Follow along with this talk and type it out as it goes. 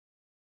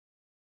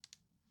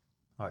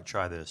All right,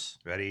 try this.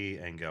 Ready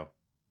and go.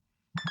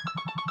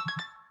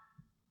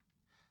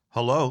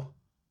 Hello.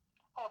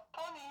 Oh,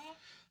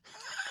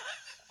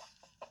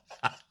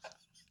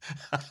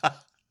 Tony.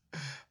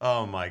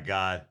 Oh my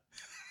God.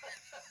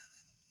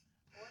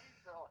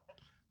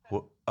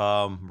 What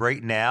are you doing?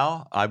 Right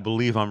now, I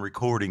believe I'm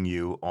recording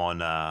you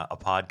on a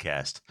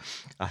podcast.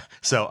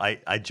 So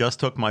I just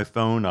took my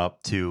phone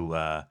up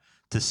to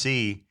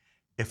see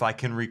if I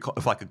can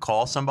if I could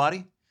call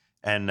somebody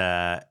and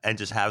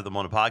just have them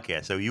on a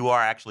podcast. So you are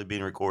actually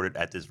being recorded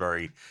at this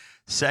very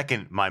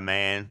second, my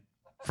man,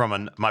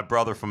 my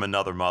brother from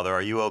another mother.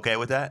 Are you okay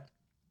with that?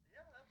 Yeah,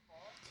 that's fine.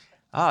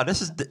 Ah,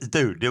 this is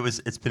dude.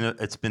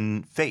 It's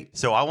been fate.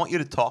 So I want you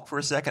to talk for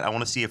a second. I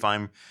want to see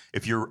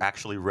if you're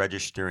actually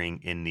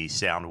registering in the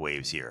sound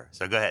waves here.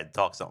 So go ahead,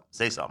 talk something,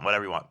 say something,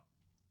 whatever you want.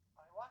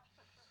 I watched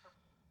the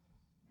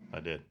Super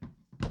I did.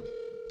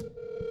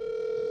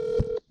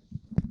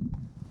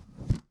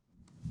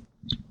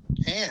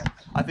 Yeah,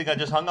 I think I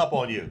just hung up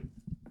on you.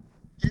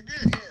 you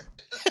did, yeah.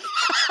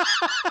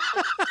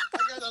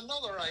 I got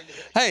another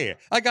idea. Hey,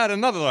 I got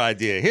another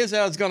idea. Here's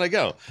how it's gonna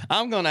go.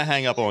 I'm gonna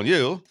hang up on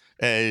you,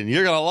 and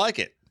you're gonna like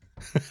it.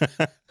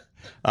 All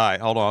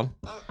right, hold on.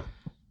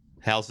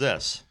 How's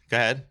this? Go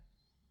ahead.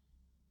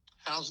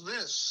 How's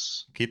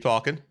this? Keep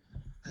talking.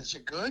 Is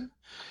it good?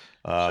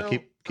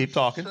 Keep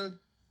talking. So,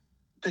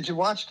 did you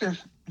watch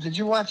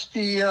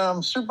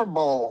the Super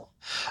Bowl?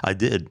 I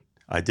did.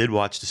 I did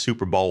watch the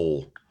Super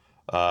Bowl.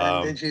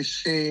 And did you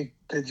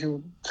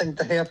think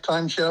the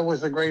halftime show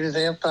was the greatest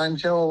halftime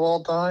show of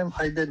all time?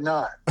 I did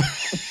not.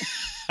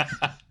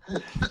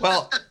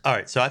 Well, all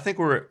right. So I think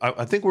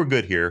we're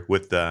good here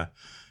with I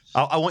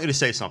want you to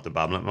say something,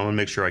 Bob. I'm gonna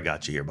make sure I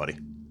got you here, buddy.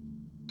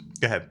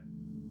 Go ahead.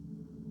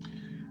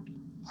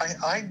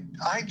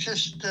 I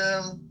just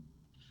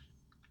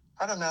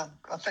I don't know.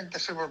 I think the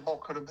Super Bowl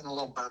could have been a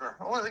little better.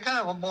 Well, it's kind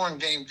of a boring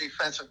game.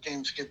 Defensive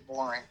games get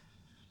boring,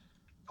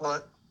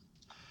 but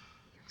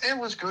it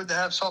was good to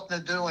have something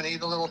to do and eat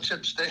a little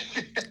chip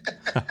steak.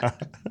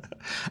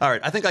 All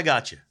right, I think I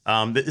got you.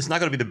 It's not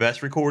going to be the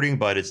best recording,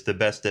 but it's the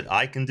best that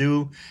I can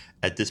do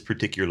at this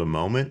particular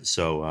moment.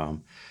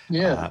 So,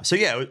 Yeah.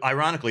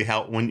 Ironically,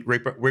 how when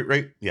right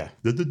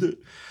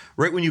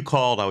when you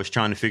called, I was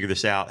trying to figure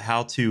this out,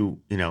 how to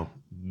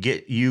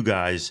get you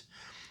guys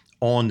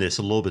on this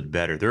a little bit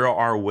better. There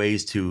are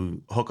ways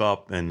to hook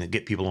up and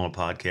get people on a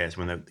podcast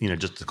when they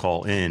just to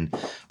call in.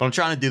 But I'm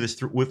trying to do this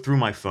through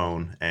my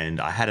phone, and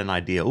I had an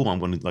idea. Oh, I'm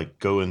going to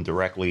go in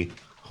directly.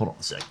 Hold on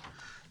a second.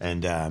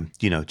 And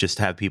just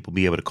have people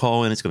be able to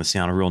call in. It's going to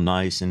sound real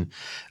nice, and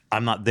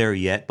I'm not there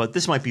yet, but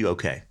this might be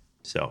okay.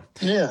 So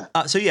Yeah.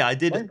 I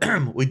did.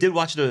 We did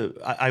watch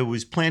I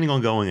was planning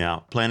on going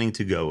out, planning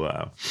to go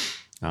a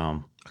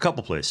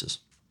couple places.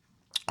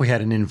 We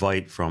had an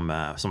invite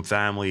from some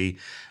family,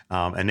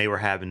 and they were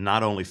having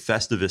not only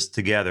Festivus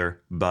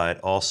together, but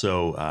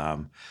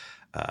also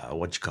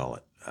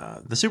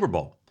the Super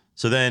Bowl.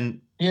 So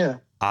then, Yeah.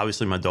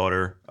 obviously, my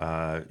daughter,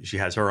 she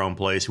has her own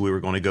place. We were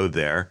going to go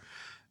there.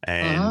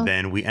 And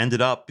then we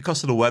ended up,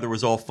 because of the weather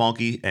was all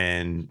funky,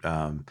 and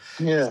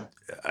Yeah.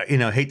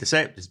 I hate to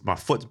say it, my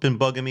foot's been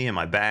bugging me and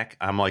my back.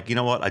 I'm like, you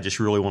know what? I just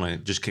really want to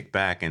just kick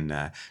back and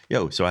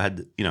So I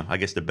had, I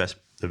guess the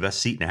best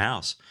seat in the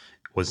house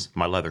was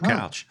my leather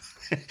couch.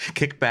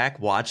 Kicked back,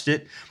 watched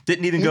it.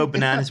 Didn't even go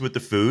bananas with the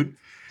food.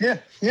 Yeah.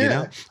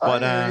 Yeah.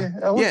 But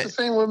it was the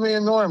same with me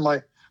and Norm.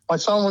 My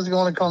son was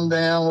going to come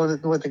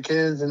down with the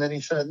kids, and then he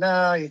said,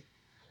 "No,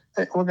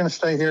 we're going to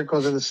stay here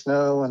because of the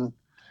snow." And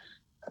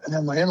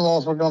then my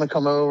in-laws were going to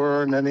come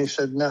over, and then he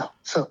said no.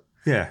 So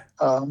yeah.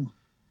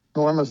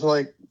 Norm was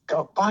like,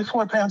 "Go buy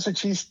 4 pounds of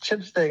chip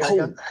steak." I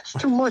go, "That's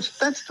too much.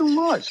 That's too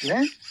much,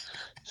 man."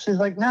 She's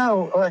like,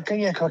 "No, in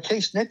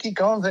case Nikki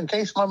comes, in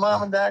case my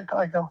mom and dad."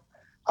 I go,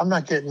 "I'm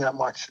not getting that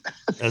much."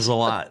 That's a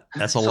lot.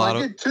 That's a so lot.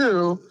 I get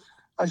 2.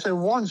 I said,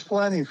 "One's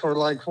plenty for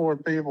like 4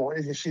 people."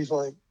 And she's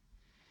like,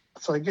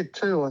 so I get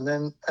 2, and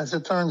then as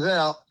it turns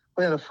out,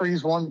 we had to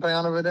freeze 1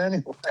 pound of it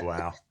anyway.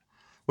 Wow.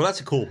 Well,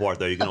 that's a cool part,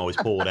 though. You can always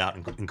pull it out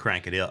and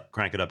crank it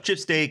up. Chip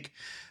steak,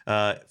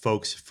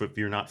 folks. If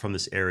you're not from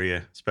this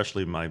area,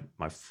 especially my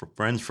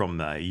friends from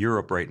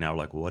Europe right now, are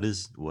like, what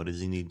does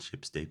he need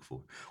chip steak for?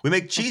 We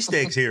make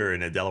cheesesteaks here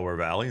in the Delaware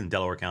Valley in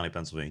Delaware County,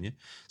 Pennsylvania.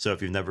 So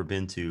if you've never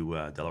been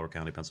to Delaware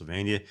County,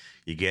 Pennsylvania,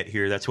 you get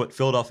here. That's what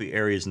Philadelphia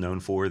area is known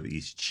for,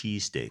 these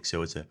cheesesteaks.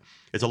 So it's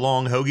a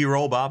long hoagie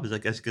roll, Bob. I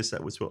guess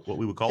that was what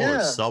we would call it,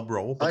 a sub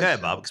roll. Okay,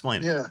 Bob,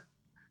 explain it. Yeah,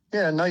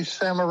 yeah, nice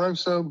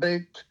Samaroso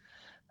baked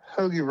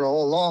hoagie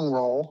roll, a long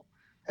roll,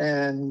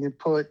 and you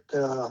put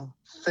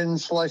thin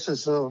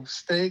slices of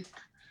steak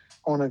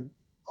on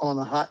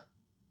a hot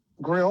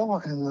grill,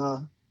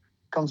 and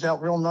comes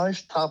out real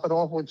nice. Top it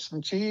off with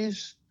some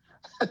cheese.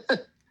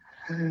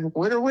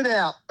 With or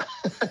without.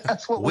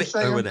 That's what we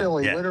say in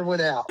Philly. Yeah. With or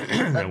without.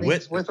 That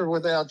means with or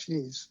without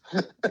cheese.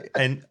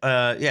 And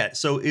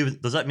so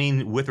does that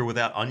mean with or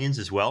without onions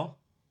as well?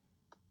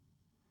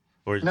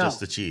 or No, just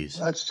the cheese?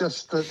 that's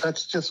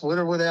just with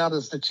or without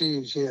is the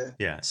cheese. Yeah.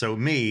 Yeah. So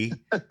me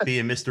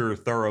being Mr.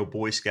 Thorough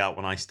Boy Scout,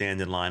 when I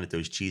stand in line at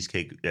those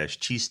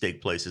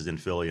cheesesteak places in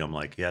Philly, I'm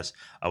like, yes,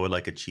 I would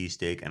like a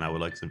cheesesteak and I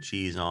would like some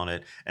cheese on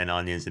it and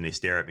onions. And they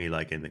stare at me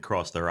like, and they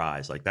cross their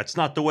eyes like, that's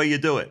not the way you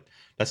do it.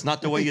 That's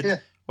not the way you. Yeah.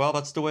 Well,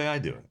 that's the way I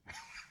do it.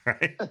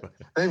 Right.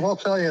 They won't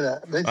tell you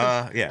that.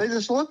 Yeah. They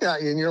just look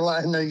at you and you're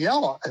like, and they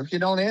yell if you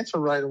don't answer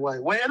right away.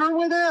 With or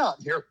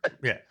without? You're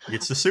Yeah,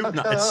 it's the soup.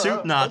 It's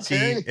soup Nazi.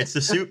 Okay. It's the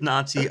soup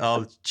Nazi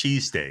of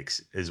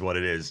cheesesteaks, is what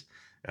it is.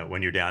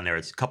 When you're down there,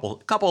 it's a couple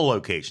of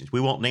locations.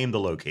 We won't name the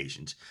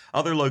locations.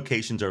 Other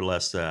locations are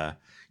less,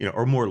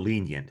 or more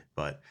lenient.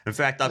 But in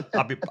fact,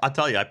 I'll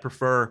tell you, I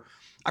prefer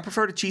the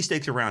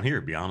cheesesteaks around here.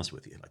 To be honest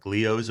with you, like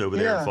Leo's over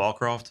there in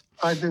Fallcroft.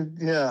 I do.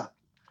 Yeah.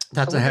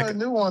 That's we a heck. got a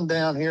new one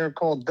down here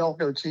called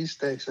Delco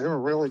cheesesteaks. They were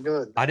really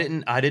good. I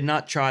did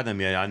not try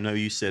them yet. I know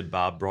you said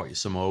Bob brought you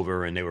some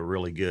over, and they were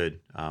really good.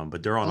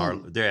 But they're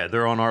on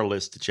they're on our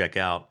list to check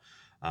out.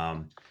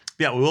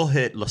 We'll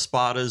hit La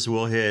Spadas.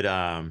 We'll hit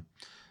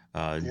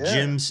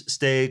Jim's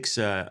Steaks.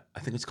 I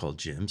think it's called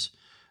Jim's.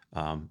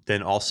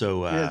 Then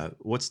also,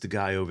 what's the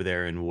guy over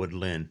there in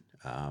Woodland?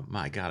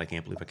 My God, I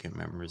can't believe I can't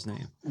remember his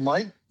name.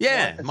 Mike?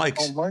 Yeah,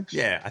 Mike's.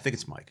 Yeah, I think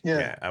it's Mike.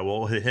 Yeah.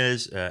 Well,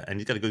 his and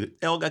he's got a good.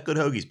 They all got good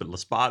hoagies, but La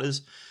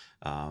Spadas.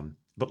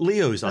 But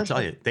Leo's, I'll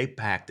tell you, they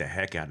pack the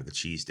heck out of the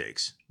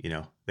cheesesteaks.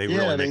 They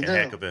really make a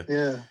heck of a.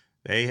 Yeah.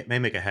 They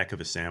make a heck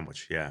of a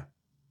sandwich. Yeah.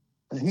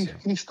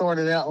 He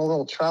started out in a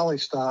little trolley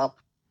stop.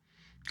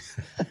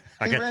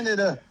 He rented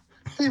a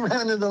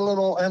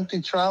little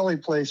empty trolley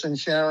place in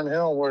Sharon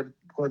Hill where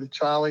the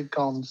trolley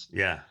comes.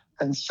 Yeah.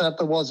 And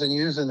SEPTA wasn't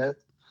using it.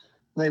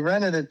 They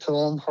rented it to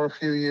him for a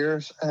few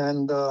years,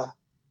 and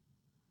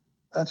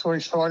that's where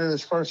he started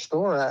his first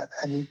store at.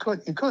 And you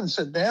couldn't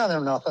sit down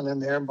or nothing in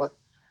there,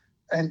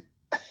 and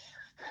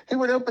he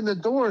would open the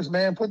doors,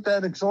 man, put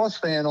that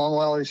exhaust fan on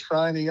while he's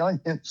frying the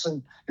onions,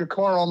 and your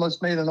car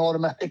almost made an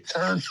automatic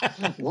turn.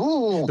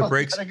 Ooh, the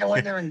brakes. I gotta go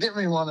in there and get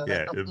me one of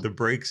them. Yeah, the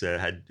brakes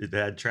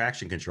had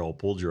traction control,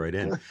 pulled you right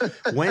in.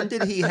 When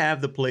did he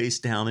have the place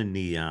down in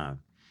the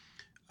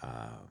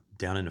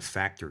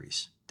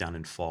factories down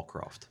in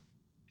Fallcroft?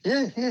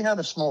 Yeah, he had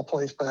a small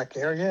place back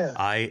there. Yeah,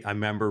 I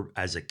remember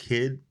as a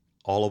kid,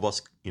 all of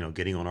us,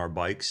 getting on our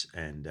bikes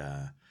and.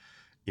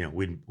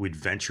 We'd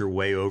venture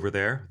way over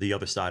there, the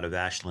other side of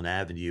Ashland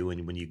Avenue,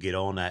 and when you get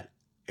on that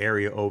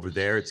area over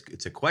there,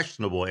 it's a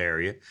questionable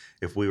area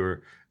if we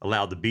were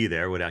allowed to be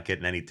there without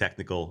getting any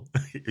technical.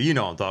 You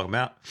know what I'm talking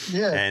about?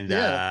 Yeah.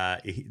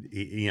 And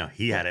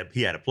he had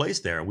a place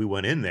there, and we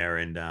went in there,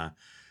 and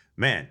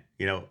man,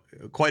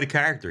 quite a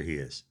character he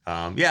is.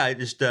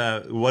 Just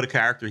what a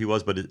character he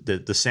was. But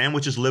the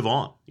sandwiches live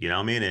on. You know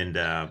what I mean? And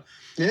a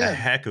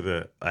heck of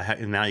a.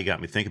 Now you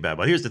got me thinking about it.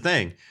 But here's the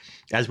thing.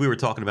 As we were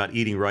talking about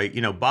eating right,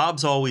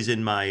 Bob's always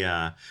in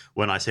my,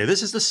 when I say,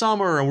 this is the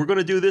summer and we're going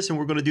to do this and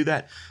we're going to do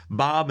that.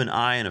 Bob and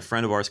I and a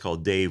friend of ours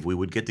called Dave, we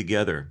would get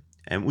together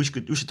and we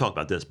should talk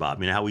about this,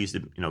 Bob. How we used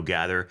to,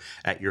 gather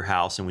at your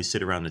house and we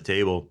sit around the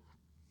table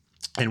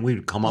and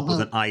we'd come up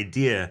with an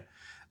idea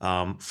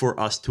for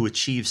us to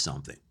achieve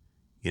something.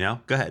 Go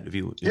ahead. If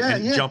you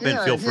jump in,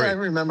 feel free. Yeah, I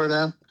remember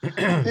that.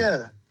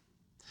 Yeah.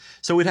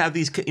 So we'd have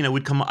these,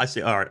 we'd come, I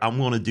say, all right, I'm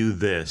going to do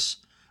this.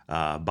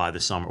 By the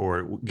summer,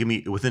 or give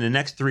me within the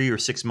next 3 or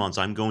 6 months,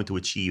 I'm going to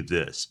achieve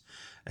this.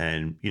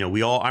 And, I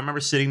remember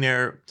sitting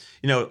there,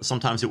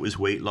 sometimes it was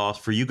weight loss.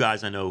 For you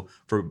guys, I know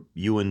for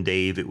you and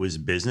Dave, it was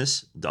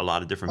business, a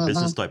lot of different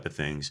business type of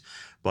things.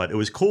 But it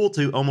was cool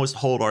to almost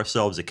hold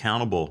ourselves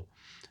accountable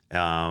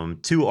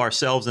to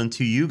ourselves and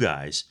to you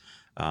guys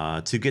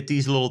to get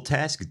these little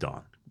tasks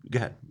done. Go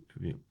ahead.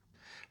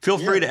 Feel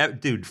free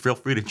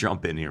to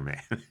jump in here,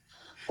 man.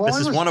 Well,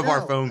 this is one of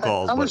our phone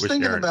calls. I was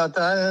thinking about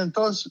that, and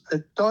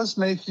it does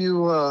make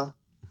you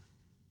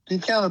the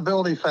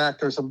accountability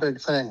factor is a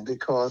big thing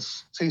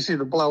because it's easy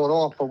to blow it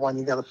off, but when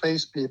you got to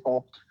face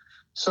people.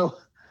 So,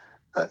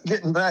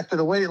 getting back to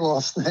the weight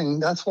loss thing,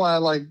 that's why I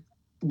like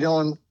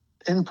going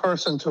in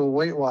person to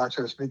Weight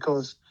Watchers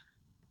because,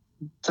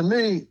 to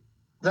me,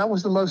 that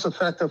was the most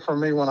effective for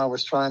me when I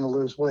was trying to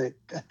lose weight.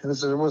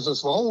 Because there was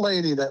this old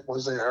lady that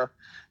was there,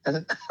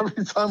 and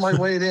every time I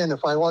weighed in,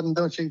 if I wasn't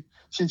doing,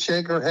 she'd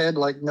shake her head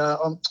like,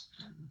 no,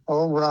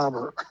 oh,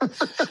 Robert.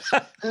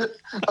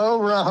 Oh,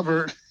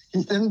 Robert,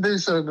 you didn't do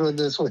so good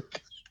this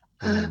week.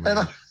 And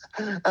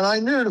I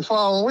knew the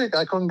following week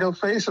I couldn't go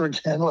face her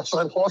again unless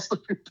I lost a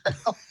few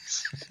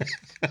pounds.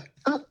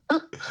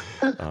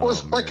 It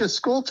was like a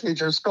school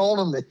teacher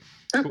scolding me.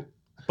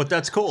 But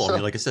that's cool. So,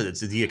 like I said,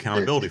 it's the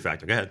accountability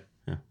factor. Go ahead.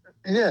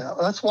 Yeah,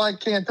 that's why I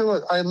can't do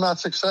it. I'm not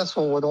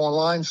successful with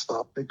online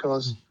stuff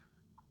because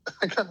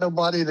I got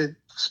nobody to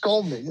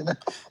scold me,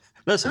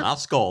 Listen, I'll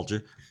scold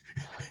you.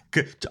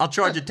 I'll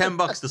charge you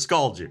 $10 to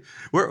scold you.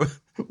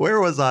 Where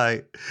was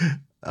I?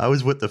 I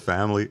was with the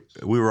family.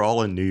 We were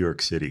all in New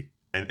York City,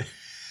 and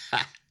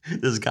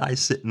this guy's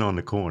sitting on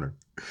the corner,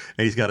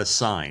 and he's got a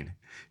sign.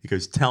 He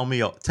goes, "Tell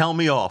me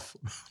off,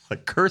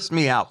 like curse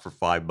me out for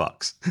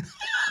 $5."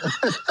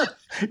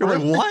 You're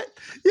like, what?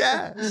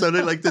 Yeah. So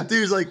they're like, the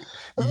dude's like,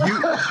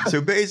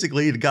 so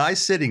basically the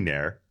guy's sitting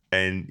there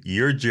and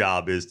your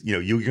job is,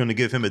 you're going to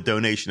give him a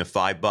donation of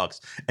 $5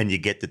 and you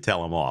get to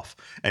tell him off.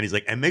 And he's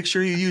like, and make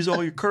sure you use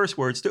all your curse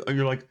words too. And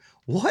you're like,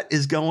 what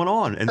is going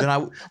on? And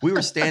then we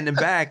were standing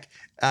back,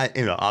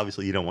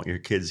 obviously you don't want your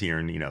kids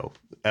hearing,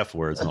 F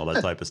words and all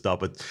that type of stuff,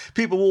 but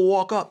people will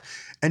walk up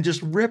and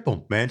just rip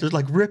him, man. Just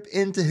like rip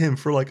into him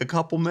for like a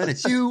couple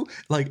minutes. And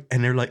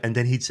they're like, and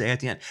then he'd say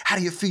at the end, how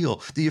do you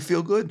feel? Do you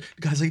feel good?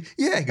 The guy's like,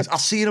 yeah. He goes, I'll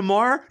see you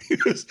tomorrow. He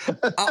goes,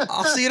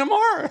 I'll see you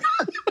tomorrow.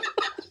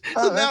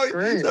 Now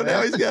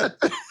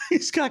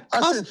he's got.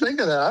 I should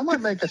think of that. I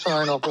might make a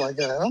sign up like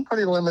that. I'm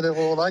pretty limited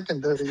with what I can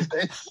do these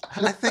days.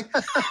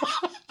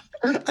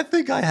 I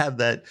think I have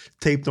that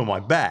taped on my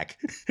back,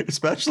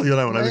 especially when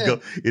I would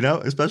go,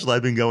 especially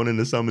I've been going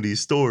into some of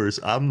these stores.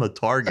 I'm the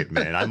target,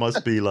 man. I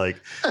must be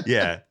like,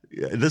 yeah,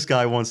 this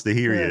guy wants to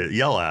hear you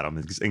yell at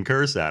him and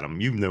curse at him.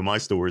 You know my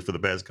stories for the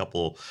past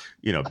couple,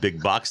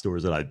 big box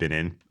stores that I've been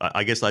in.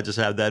 I guess I just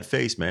have that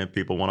face, man.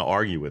 People want to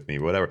argue with me,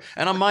 whatever.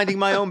 And I'm minding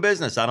my own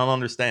business. I don't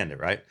understand it,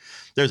 right?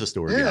 There's a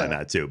story behind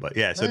that too. But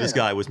so this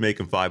guy was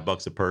making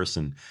 $5 a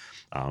person,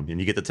 and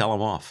you get to tell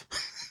him off.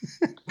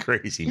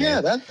 Crazy,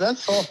 man. Yeah,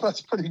 that's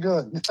pretty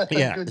good.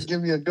 Good,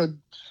 give you a good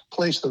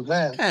place to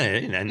vent. Go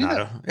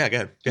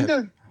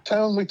ahead.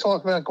 Tone, we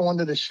talk about going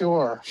to the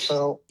shore.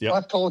 So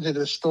I've told you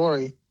this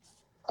story.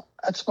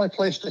 That's my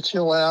place to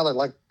chill out.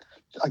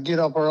 I get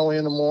up early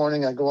in the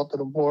morning. I go up to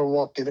the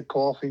boardwalk, get a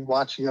coffee,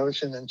 watch the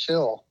ocean, and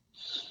chill.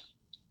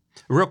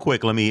 Real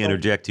quick, let me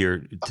interject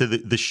here to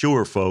the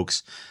shore,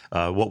 folks.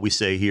 What we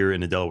say here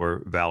in the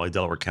Delaware Valley,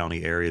 Delaware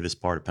County area, this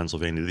part of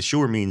Pennsylvania, the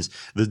shore means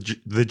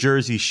the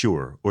Jersey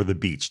Shore or the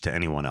beach to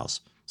anyone else.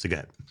 So go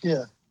ahead.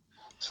 Yeah.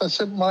 So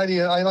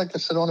I like to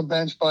sit on a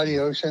bench by the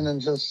ocean and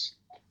just,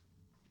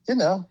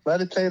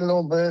 meditate a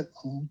little bit,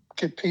 and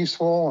get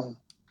peaceful,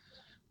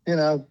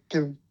 and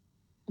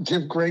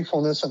give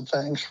gratefulness and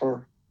thanks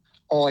for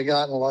all I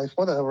got in life,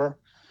 whatever.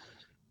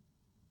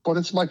 But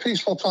it's my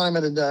peaceful time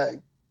of the day.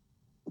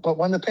 But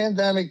when the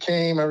pandemic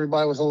came,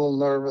 everybody was a little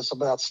nervous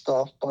about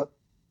stuff. But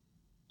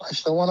I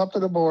still went up to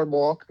the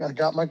boardwalk. I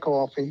got my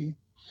coffee.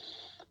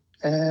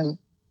 And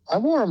I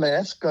wore a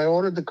mask. I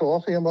ordered the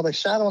coffee. But I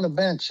sat on a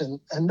bench,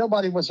 and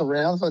nobody was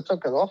around. So I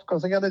took it off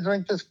because I got to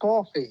drink this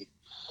coffee.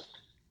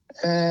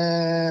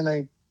 And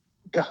I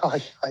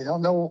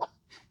don't know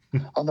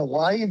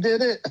why he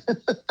did it.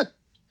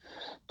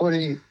 But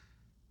he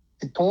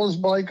pulled his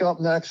bike up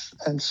next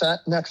and sat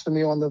next to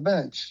me on the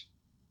bench.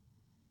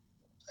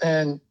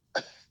 And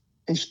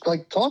he's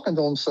like talking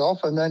to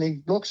himself, and then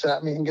he looks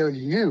at me and goes,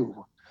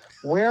 "You,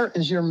 where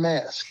is your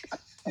mask?"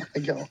 I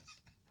go,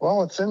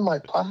 "Well, it's in my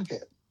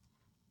pocket."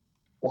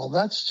 "Well,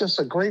 that's just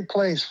a great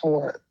place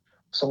for it.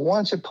 So why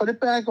don't you put it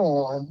back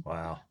on?"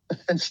 Wow.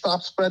 "And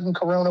stop spreading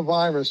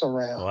coronavirus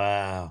around."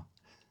 Wow.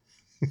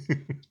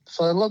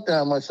 So I looked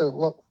at him. I said,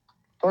 "Look,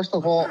 first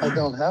of all, I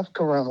don't have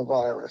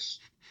coronavirus.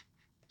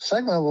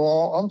 Second of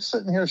all, I'm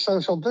sitting here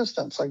social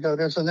distance." I go,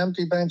 "There's an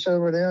empty bench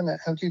over there and an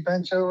empty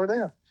bench over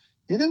there.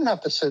 You didn't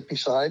have to sit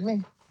beside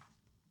me."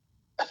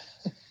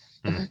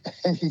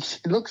 And he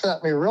looks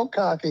at me real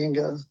cocky and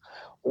goes,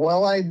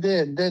 "Well, I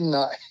did, didn't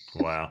I?"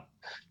 Wow.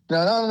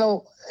 Now, I don't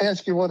know,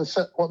 ask you what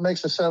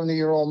makes a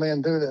 70-year-old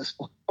man do this.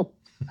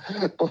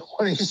 But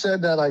when he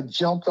said that, I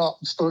jumped up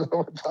and stood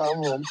over top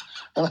of him.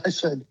 And I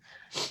said,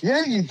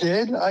 "Yeah, you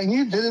did.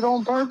 You did it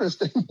on purpose,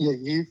 didn't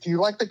you? Do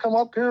you like to come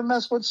up here and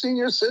mess with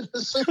senior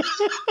citizens?"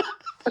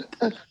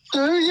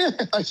 "Do you?"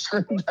 I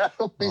screamed at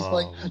him. He's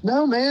like,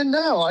 "No, man,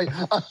 no.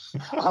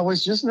 I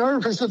was just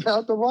nervous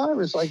about the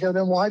virus." I go,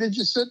 "Then why did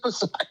you sit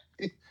beside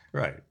me?"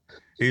 Right.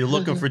 You're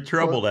looking for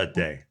trouble that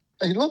day.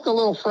 He looked a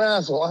little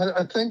frazzled.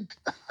 I think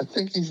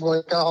he's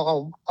like,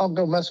 "Oh, I'll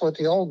go mess with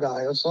the old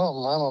guy or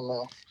something." I don't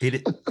know.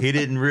 He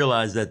didn't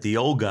realize that the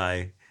old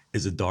guy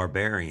is a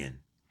Darbarian,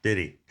 did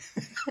he?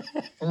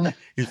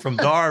 He's from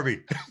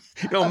Darby.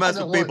 You don't mess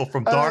with people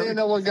from Darby. I don't even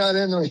know what got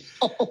into me.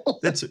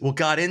 That's what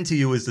got into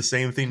you is the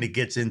same thing that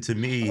gets into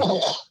me.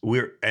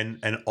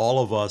 And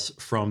all of us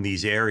from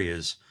these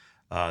areas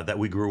that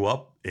we grew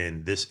up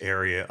in this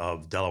area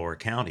of Delaware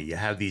County. You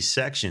have these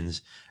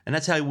sections, and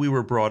that's how we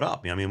were brought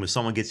up. I mean, when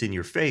someone gets in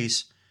your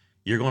face,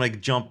 you're going to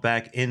jump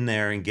back in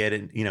there and get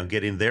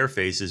in their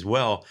face as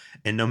well.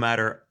 And no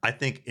matter, I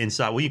think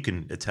inside, well, you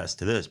can attest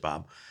to this,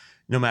 Bob.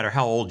 No matter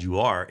how old you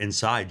are,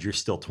 inside you're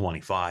still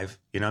 25.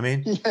 You know what I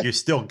mean? Yeah, you're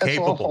still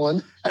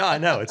capable. No, I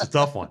know it's a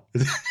tough one.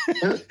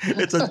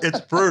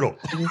 It's brutal.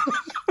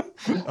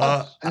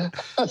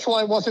 That's why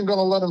I wasn't going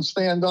to let him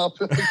stand up.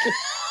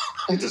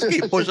 Just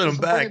keep pushing him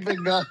back.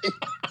 Big guy.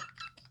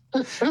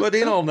 But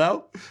you don't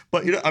know.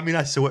 But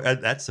I swear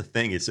that's the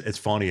thing. It's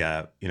funny.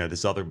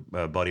 This other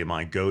buddy of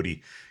mine,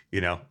 Goody.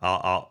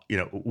 He'll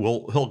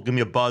give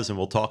me a buzz and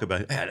we'll talk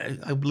about it. "Hey,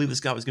 I believe this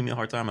guy was giving me a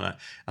hard time." And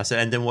I said,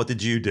 "And then what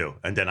did you do?"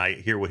 And then I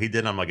hear what he did.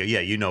 And I'm like, "Yeah,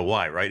 you know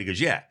why, right?" He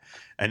goes, "Yeah."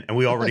 And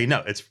we already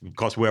know it's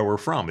because where we're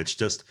from. It's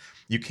just,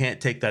 you can't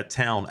take that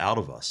town out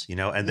of us,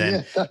 And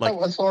then that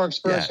was our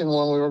expression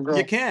when we were growing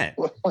up. You can't.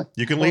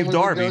 You can leave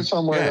Darby. Go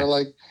somewhere, they're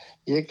like,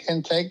 You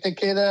can take the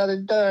kid out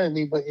of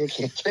Derby, but you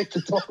can't take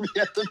the Derby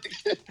out of the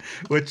kid.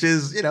 Which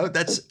is,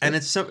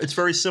 it's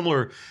very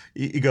similar.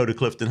 You go to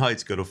Clifton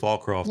Heights, go to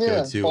Fallcroft,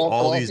 go to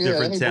all these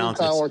different towns.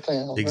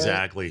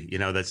 Exactly.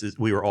 Right?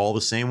 We were all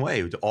the same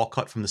way. We were all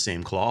cut from the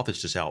same cloth.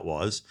 It's just how it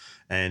was.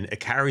 And it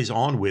carries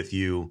on with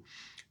you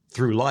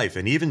through life.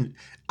 And even,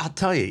 I'll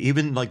tell you,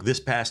 even like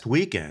this past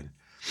weekend,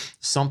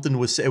 it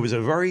was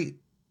a very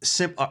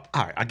simple. All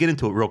right, I'll get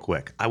into it real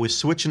quick. I was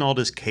switching all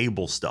this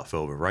cable stuff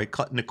over, right?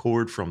 Cutting the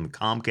cord from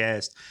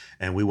Comcast,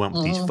 and we went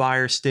with these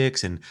Fire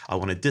Sticks, and I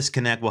want to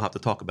disconnect. We'll have to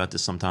talk about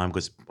this sometime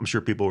because I'm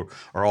sure people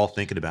are all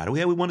thinking about it.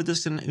 Yeah, we want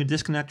to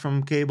disconnect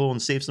from cable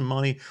and save some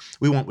money.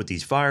 We went with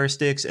these Fire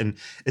Sticks, and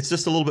it's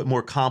just a little bit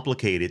more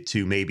complicated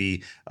to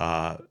maybe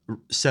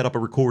set up a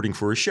recording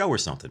for a show or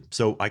something.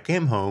 So I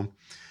came home.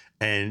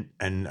 And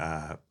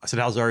I said,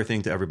 how's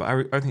everything to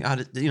everybody?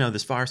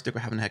 This Fire Stick,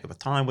 we're having a heck of a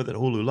time with it,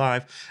 Hulu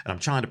Live, and I'm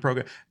trying to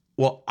program.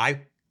 Well,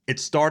 it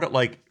started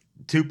like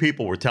two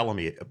people were telling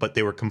me it, but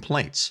they were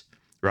complaints,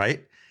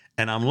 right?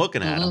 And I'm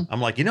looking at them.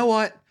 I'm like, you know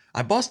what?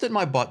 I busted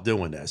my butt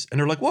doing this. And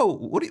they're like, whoa,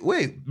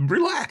 wait,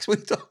 relax.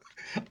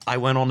 I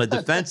went on the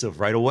defensive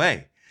right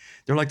away.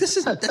 They're like,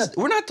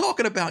 we're not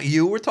talking about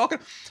you. We're talking,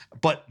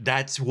 but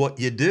that's what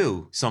you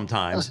do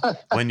sometimes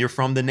when you're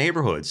from the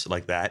neighborhoods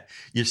like that.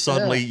 You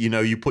suddenly,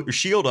 you put your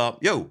shield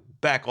up,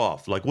 back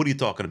off. Like, what are you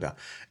talking about?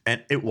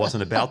 And it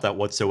wasn't about that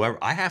whatsoever.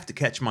 I have to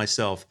catch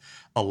myself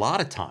a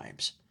lot of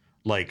times,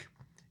 like,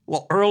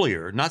 well,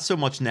 earlier, not so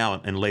much now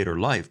in later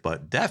life,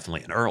 but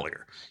definitely in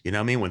earlier. You know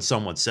what I mean? When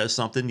someone says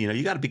something,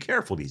 you got to be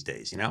careful these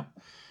days, Yeah,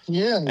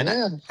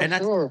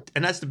 sure.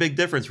 And that's the big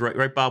difference,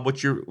 right, Bob?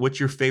 What's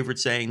your favorite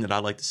saying that I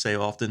like to say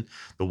often?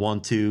 The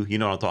 1-2, you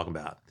know what I'm talking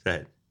about. Go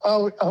ahead.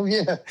 Oh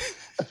yeah.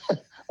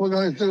 We're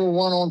going to do a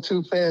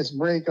 1-on-2 fast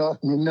break on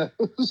your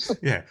nose.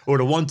 Yeah, or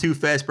the 1-2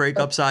 fast break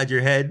upside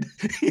your head.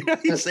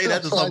 You say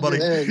that to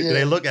somebody, and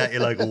they look at you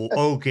like, well,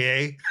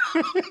 okay,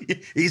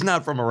 he's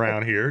not from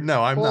around here.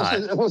 No, I'm not.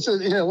 It was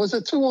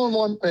a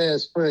 2-on-1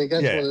 fast break.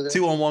 That's what it is.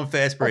 2-on-1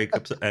 fast break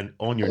and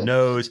on your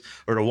nose,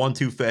 or the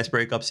 1-2 fast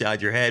break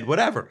upside your head,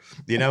 whatever.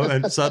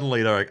 And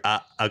suddenly they're like,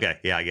 okay,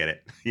 yeah, I get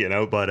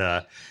it.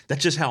 But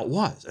that's just how it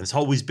was, and it's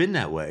always been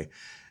that way.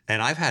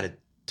 And I've had to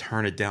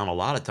turn it down a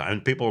lot of times.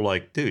 And people are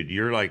like, dude,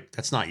 you're like,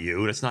 that's not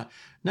you. That's not.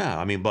 No,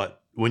 I mean,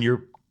 but when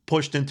you're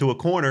pushed into a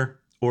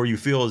corner or you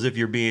feel as if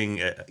you're being,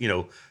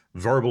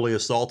 verbally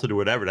assaulted or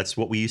whatever, that's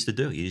what we used to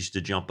do. You used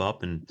to jump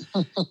up and,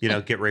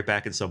 get right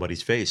back in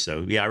somebody's face.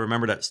 So, yeah, I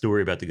remember that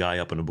story about the guy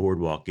up on the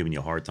boardwalk giving you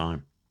a hard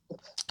time.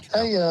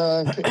 Hey,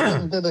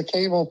 did the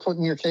cable,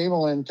 putting your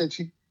cable in, did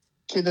you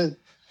get a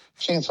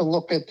chance to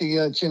look at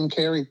the Jim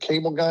Carrey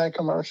Cable Guy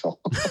commercial?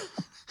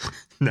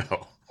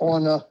 No.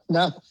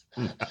 No.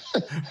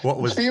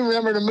 What was? Do you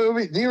remember the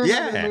movie? Do you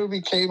remember the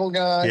movie Cable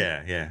Guy?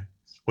 Yeah.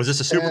 Was this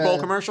a Super Bowl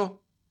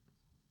commercial?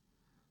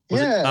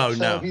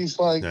 No. He's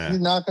like, he's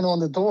knocking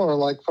on the door,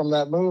 like from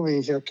that movie.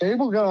 He's your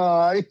Cable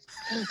Guy,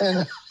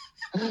 and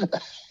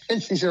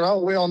she said,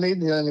 "Oh, we don't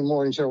need you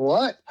anymore." He said,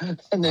 "What?"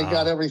 And they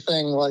got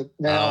everything like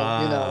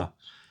now,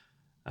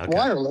 okay.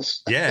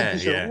 wireless. Yeah,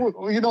 said,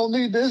 well, you don't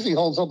need this. He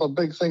holds up a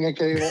big thing of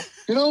cable.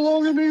 You no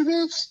longer need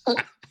this.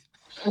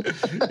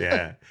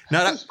 Yeah,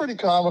 no, that's pretty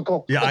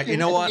comical. Yeah, you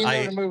know what?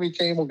 The movie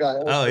Cable Guy.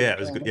 It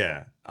was good.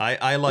 Yeah,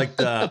 I liked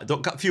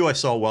the few I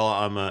saw. Well,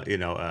 I'm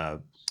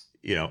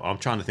I'm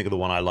trying to think of the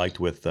one I liked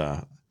with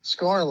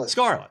Scarlett.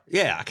 Scarlett,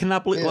 yeah, I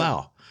cannot believe. Yeah.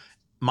 Wow,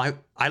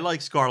 I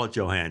like Scarlett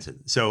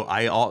Johansson, so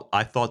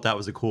I thought that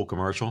was a cool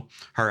commercial.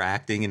 Her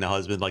acting and the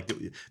husband, like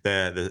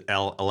the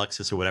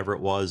Alexis or whatever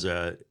it was,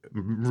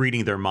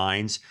 reading their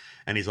minds.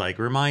 And he's like,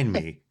 remind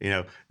me,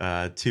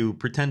 to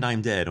pretend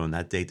I'm dead on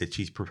that date that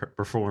she's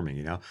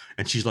performing,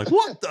 And she's like,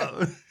 what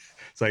the?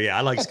 So, yeah,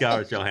 I like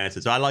Scarlett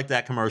Johansson. So I like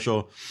that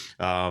commercial.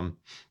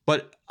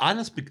 But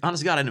honest to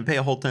God, I didn't pay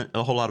a whole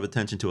lot of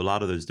attention to a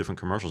lot of those different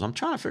commercials. I'm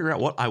trying to figure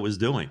out what I was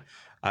doing.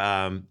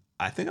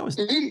 I think I was.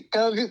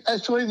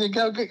 That's when you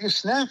go get your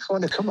snacks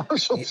when the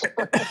commercials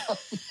are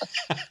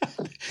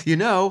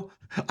on.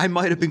 I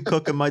might have been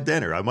cooking my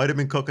dinner. I might have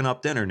been cooking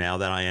up dinner now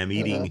that I am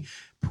eating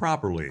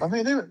properly. I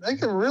mean, they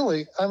can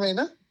really,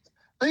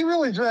 they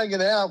really drag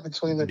it out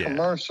between the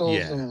commercials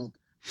and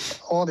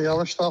all the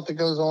other stuff that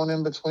goes on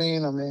in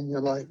between. I mean,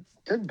 you're like,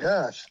 good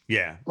gosh.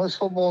 Yeah. Most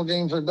football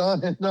games are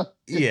done.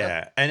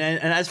 Yeah. And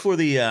as for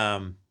the,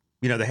 the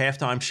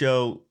halftime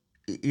show,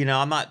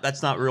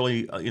 that's not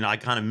really, I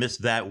kind of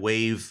missed that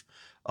wave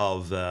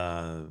of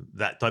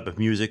that type of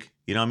music.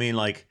 You know what I mean?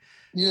 Like,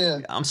 yeah,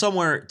 I'm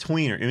somewhere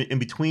in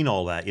between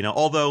all that,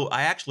 although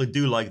I actually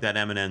do like that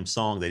Eminem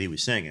song that he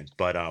was singing,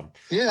 but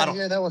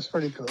that was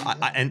pretty cool.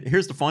 And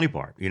here's the funny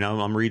part,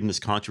 I'm reading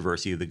this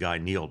controversy of the guy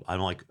kneeled. I'm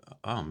like,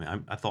 oh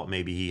man, I thought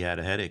maybe he had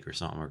a headache or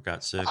something or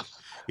got sick.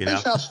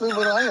 That's how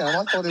stupid I am.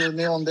 I thought he was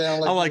kneeling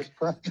down. I'm like,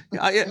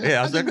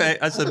 I was okay.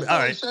 I said, all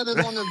right. He said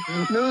it on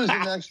the news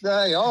the next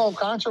day. Oh,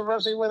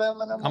 controversy with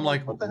Eminem. I'm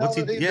like, what's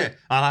he? Yeah.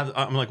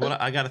 I'm like,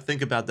 what? I got to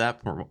think about that.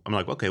 I'm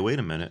like, okay, wait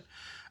a minute.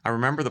 I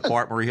remember the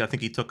part where I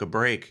think he took a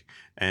break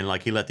and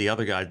like he let the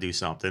other guy do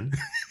something.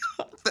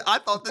 I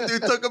thought the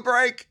dude took a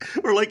break,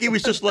 or like he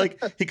was just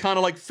like he kind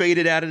of like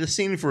faded out of the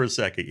scene for a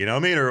second. You know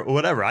what I mean, or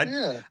whatever.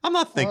 I'm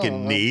not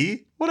thinking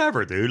knee,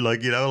 whatever, dude.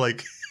 Like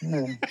like.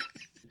 Yeah.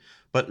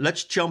 But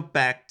let's jump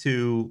back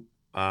to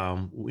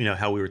how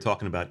we were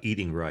talking about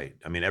eating right.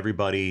 I mean,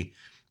 everybody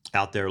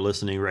out there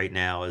listening right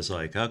now is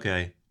like,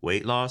 okay,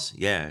 weight loss,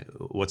 yeah.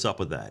 What's up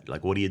with that?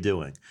 Like, what are you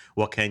doing?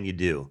 What can you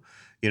do?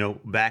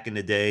 Back in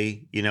the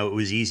day, it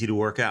was easy to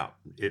work out.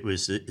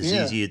 It's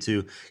easy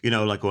to,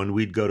 like when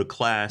we'd go to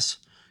class,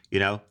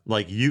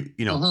 like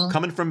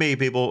coming from me,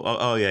 people,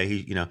 oh yeah,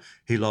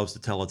 he loves to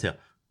tell a tale.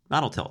 I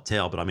don't tell a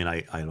tale, but I mean,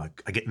 I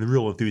get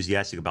real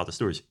enthusiastic about the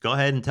stories. Go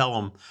ahead and tell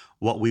them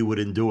what we would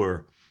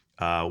endure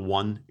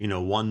one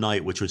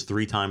night, which was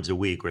 3 times a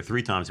week or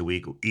 3 times a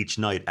week each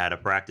night at a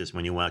practice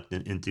when you went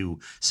into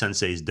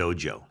Sensei's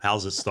dojo.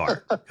 How's it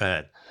start? Go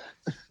ahead.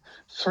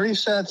 3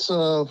 sets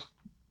of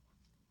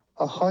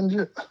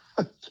 100.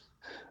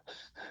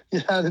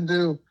 You had to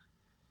do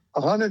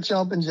 100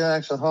 jumping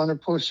jacks,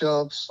 100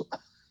 push-ups.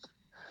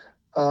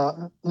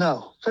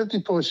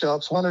 50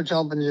 push-ups, 100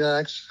 jumping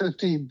jacks,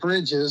 50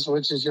 bridges,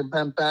 which is your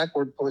bent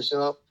backward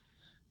push-up,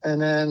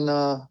 and then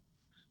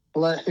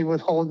he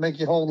would make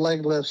you hold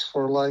leg lifts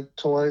for like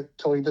till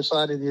he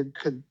decided he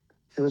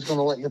was going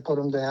to let you put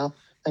them down,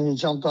 and you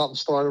jumped up and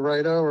started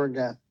right over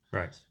again.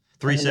 Right,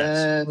 3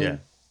 sets.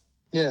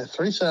 Yeah,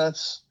 3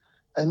 sets,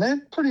 and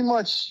then pretty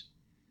much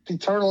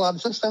deterred a lot.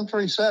 Just them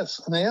 3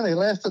 sets, and they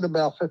lasted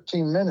about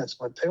 15 minutes,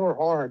 but they were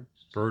hard,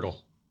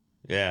 brutal.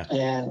 Yeah,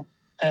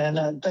 and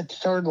that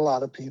deterred a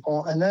lot of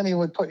people. And then he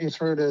would put you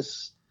through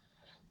this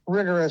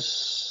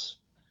rigorous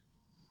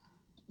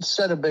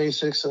set of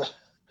basics,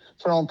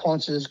 throwing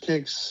punches,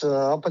 kicks,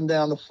 up and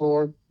down the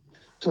floor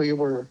till you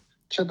were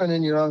tripping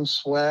in your own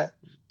sweat,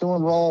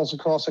 doing rolls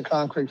across the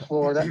concrete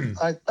floor.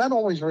 That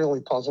always really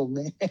puzzled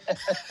me.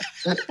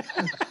 I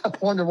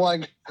wonder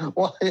why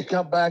he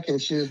got back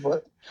issues,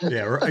 but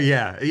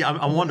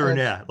I'm wondering.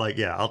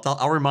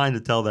 I'll remind to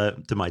tell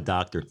that to my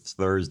doctor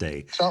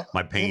Thursday. So,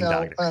 my pain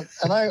doctor.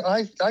 And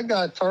I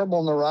got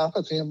terrible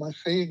neuropathy in my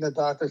feet, and the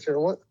doctor said,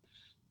 "What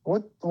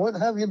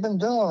have you been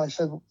doing?" I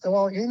said,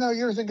 "Well,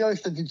 years ago I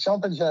used to do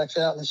jumping jacks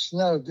out in the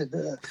snow. Did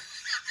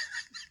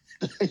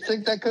you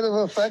think that could have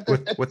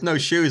affected with no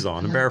shoes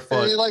on and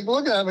barefoot?" And he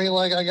looking at me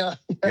like I got.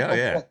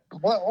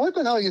 What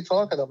the hell are you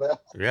talking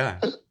about? Yeah,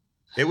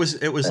 it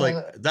was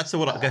like that's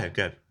what. Go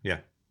ahead. Yeah.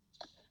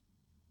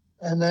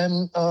 And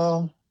then,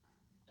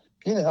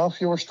 if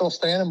you were still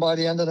standing by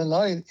the end of the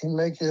night,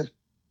 he'd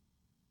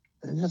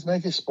just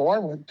make you spar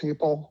with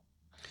people.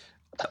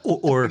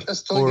 Or you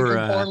can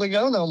hardly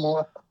go no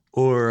more.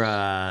 Or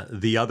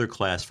the other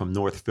class from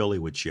North Philly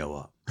would show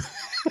up.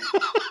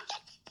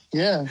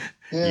 Yeah.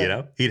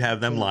 He'd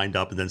have them lined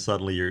up, and then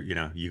suddenly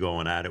you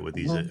going at it with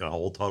these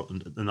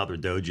another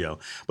dojo.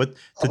 But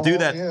to do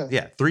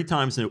that, 3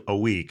 times a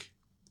week,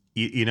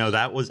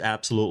 that was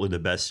absolutely the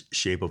best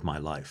shape of my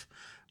life.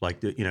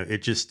 Like, it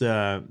just,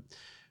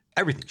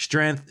 everything,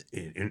 strength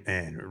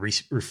and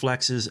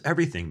reflexes,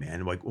 everything,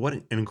 man. Like, what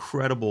an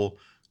incredible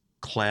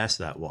class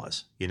that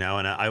was, and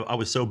I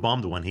was so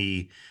bummed when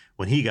he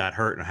got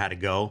hurt and had to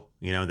go,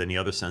 then the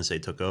other sensei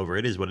took over.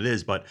 It is what it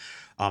is. But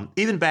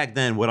even back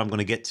then, what I'm going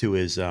to get to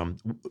is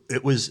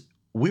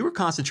we were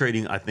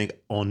concentrating, I think,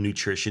 on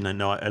nutrition. I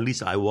know, at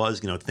least I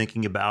was,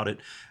 thinking about it,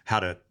 how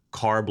to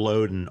carb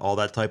load and all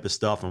that type of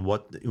stuff, and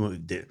what,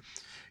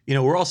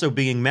 we're also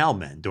being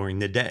mailmen during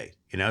the day.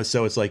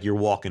 So it's like you're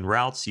walking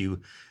routes,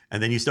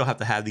 and then you still have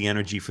to have the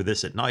energy for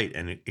this at night.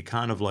 And it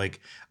kind of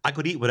like, I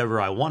could eat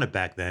whatever I wanted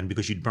back then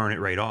because you'd burn it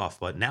right off.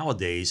 But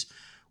nowadays,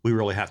 we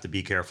really have to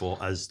be careful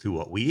as to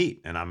what we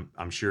eat. And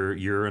I'm sure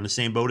you're in the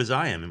same boat as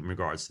I am in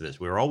regards to this.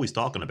 We're always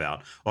talking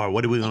about, all right,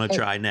 what are we going to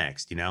try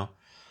next, I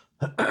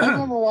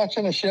remember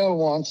watching a show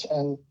once,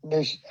 and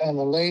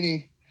the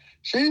lady,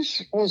 she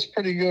was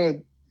pretty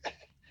good.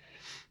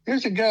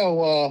 Years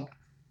ago,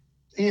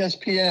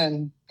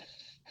 ESPN,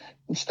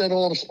 instead of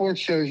all the sports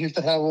shows, used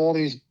to have all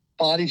these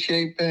body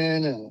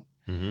shaping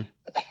and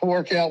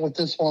work out with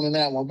this one and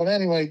that one. But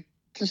anyway,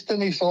 this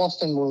Denise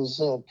Austin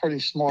was pretty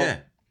smart. Yeah.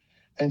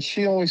 And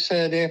she always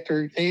said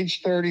after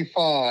age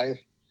 35,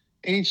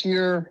 each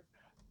year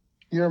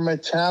your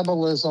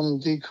metabolism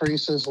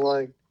decreases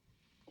like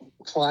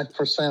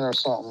 5% or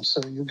something.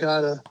 So you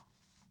got to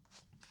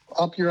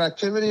up your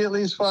activity at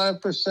least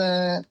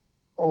 5%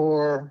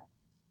 or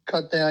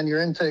cut down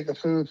your intake of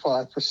food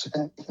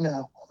 5%,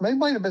 It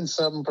might have been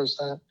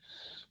 7%,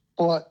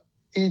 but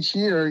each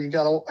year you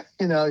got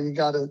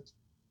to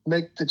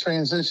make the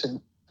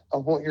transition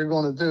of what you're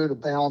going to do to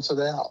balance it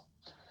out.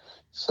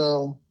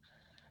 So,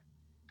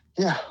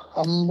 yeah,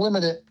 I'm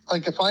limited.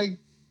 Like if I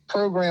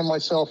program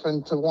myself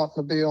into wanting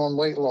to be on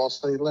weight loss,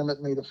 they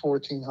limit me to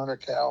 1,400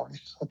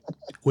 calories.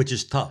 Which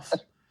is tough.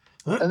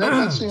 And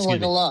that seems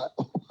like a lot.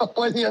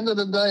 By the end of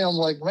the day, I'm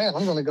like, man,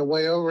 I'm going to go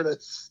way over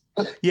this.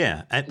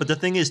 Yeah, but the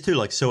thing is too,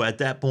 like, so at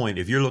that point,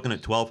 if you're looking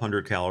at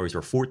 1,200 calories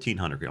or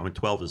 1,400, I mean,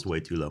 12 is way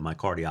too low. My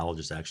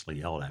cardiologist actually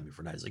yelled at me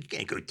for that. He's like, you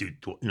can't go do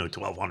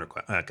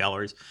 1,200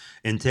 calories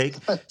intake.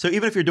 So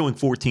even if you're doing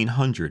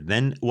 1,400,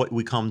 then what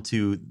we come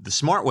to the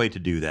smart way to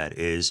do that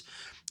is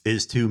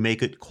to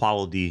make it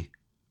quality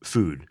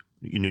food,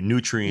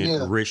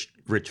 nutrient rich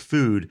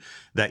food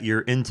that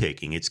you're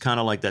intaking. It's kind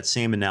of like that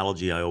same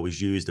analogy I always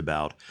used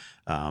about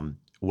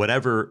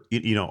whatever,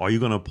 are you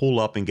going to pull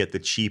up and get the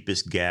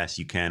cheapest gas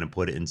you can and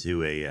put it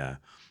into a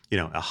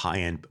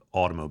high-end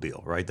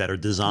automobile, right? That are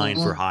designed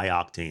for high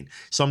octane.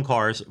 Some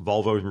cars,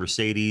 Volvo,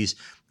 Mercedes,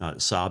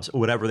 Saabs,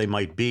 whatever they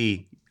might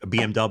be,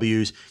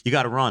 BMWs, you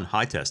got to run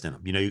high test in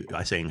them.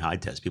 I say high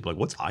test. People are like,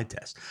 what's high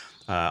test?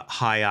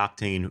 High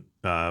octane,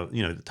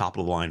 the top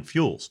of the line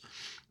fuels,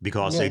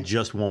 because they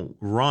just won't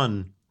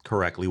run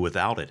correctly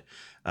without it.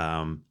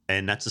 And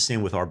that's the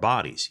same with our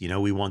bodies.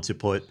 We want to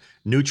put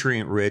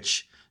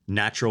nutrient-rich,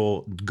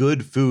 natural,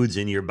 good foods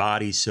in your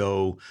body,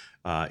 so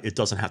it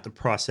doesn't have to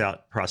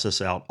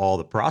process out all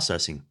the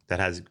processing that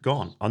has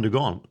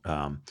undergone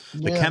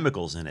the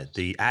chemicals in it,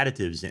 the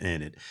additives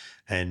in it,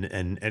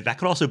 and that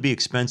could also be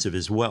expensive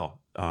as well.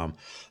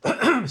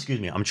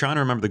 Excuse me. I'm trying to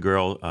remember the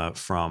girl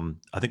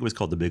from, I think it was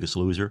called The Biggest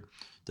Loser.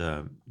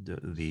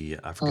 The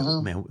I forget,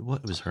 man,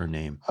 what was her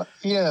name? Oh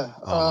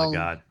my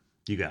God,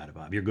 you got it,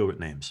 Bob. You're good with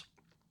names.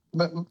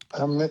 But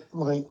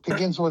it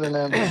begins with an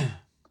M.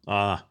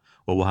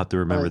 Well, we'll have to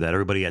remember that.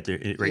 Everybody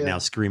right now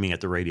screaming at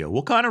the radio,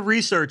 what kind of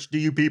research do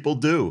you people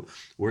do?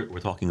 We're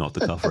talking off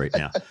the cuff right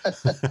now.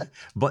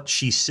 But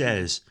she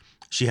says,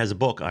 she has a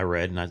book I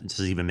read, and this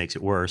even makes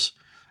it worse,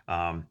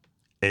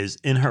 is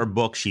in her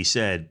book, she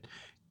said,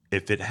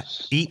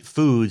 eat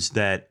foods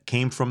that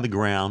came from the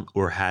ground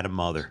or had a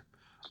mother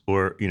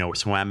or,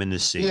 swam in the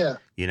sea. Yeah.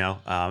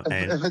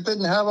 And if it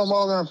didn't have a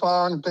mother and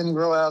father and it didn't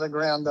grow out of the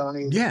ground, don't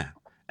eat it. Yeah.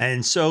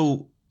 And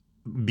so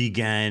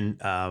began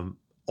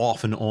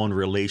off and on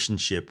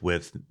relationship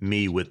with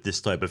me with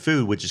this type of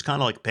food, which is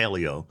kind of like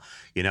paleo,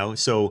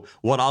 So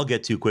what I'll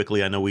get to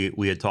quickly, I know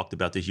we had talked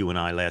about this, you and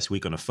I, last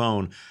week on the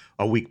phone.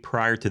 A week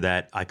prior to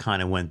that, I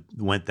kind of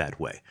went that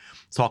way.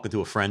 Talking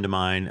to a friend of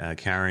mine,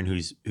 Karen,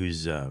 who's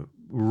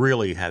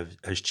really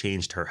has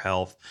changed her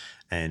health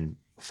and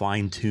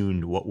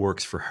fine-tuned what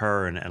works for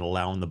her and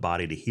allowing the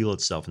body to heal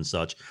itself and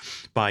such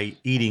by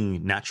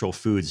eating natural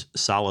foods,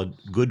 solid,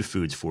 good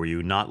foods for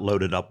you, not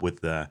loaded up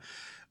with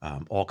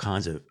all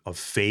kinds of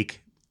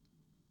fake,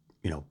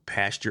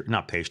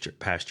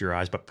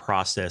 pasteurized, but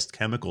processed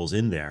chemicals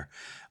in there.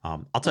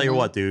 I'll tell you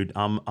what, dude,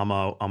 I'm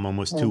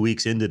almost 2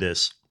 weeks into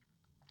this.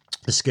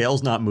 The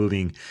scale's not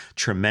moving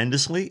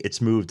tremendously. It's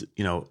moved,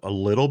 a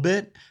little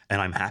bit, and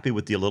I'm happy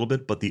with the little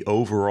bit, but the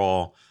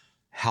overall,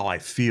 how I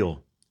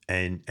feel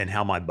and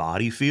how my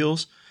body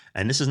feels,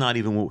 and this is not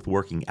even with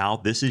working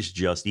out. This is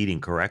just eating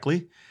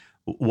correctly.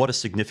 What a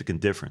significant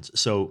difference.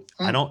 So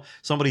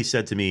somebody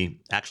said to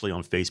me, actually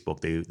on Facebook,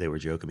 they were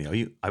joking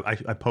me.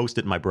 I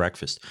posted my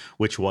breakfast,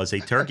 which was a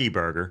turkey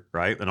burger,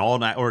 right? An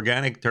all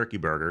organic turkey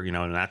burger,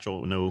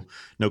 natural,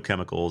 no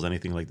chemicals,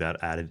 anything like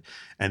that added.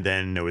 And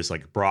then there was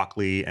like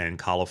broccoli and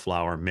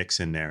cauliflower mix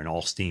in there and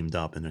all steamed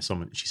up. And then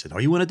she said,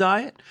 are you on a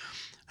diet?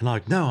 And I'm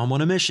like, no, I'm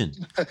on a mission.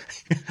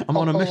 I'm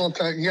on a mission.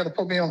 You got to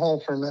put me on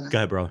hold for a minute. Go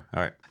ahead, brother.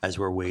 All right. As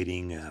we're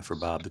waiting for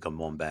Bob to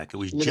come on back, it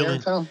was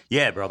Jillian.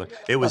 Yeah, brother.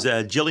 It was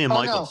Jillian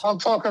Michaels. No, I'm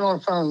talking on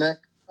the phone, Nick.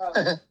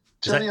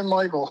 Jillian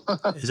Michael.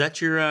 Is that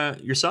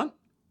your son?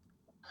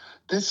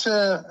 This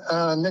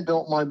Nick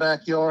built my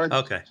backyard.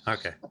 Okay.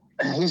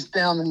 He's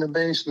down in the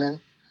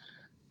basement,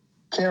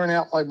 tearing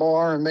out my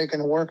bar and making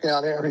a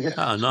workout area.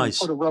 Oh, nice.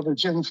 Put a rubber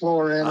gym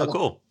floor in. Oh,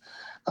 cool.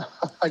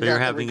 I got you're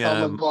having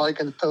a bike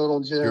and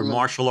total gym. Your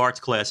martial arts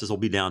classes will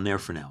be down there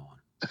from now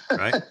on,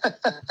 right?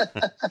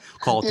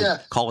 Call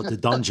it the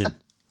dungeon.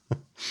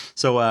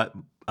 So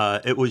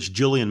it was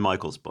Jillian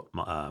Michaels' book,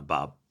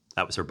 Bob.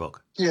 That was her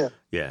book. Yeah.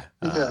 Yeah.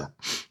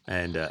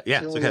 And so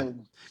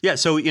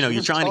Jillian,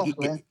 you're trying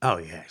to eat. Oh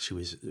yeah,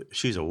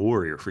 she's a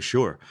warrior for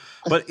sure.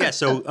 But yeah,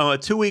 so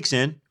 2 weeks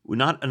in, we're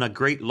not in a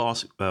great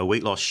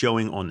weight loss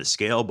showing on the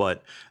scale,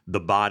 but the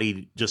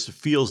body just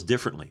feels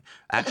differently.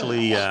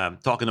 Actually, I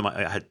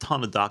had a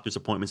ton of doctor's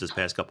appointments this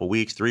past couple of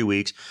weeks, 3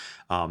 weeks,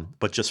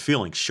 but just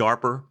feeling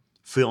sharper,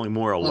 feeling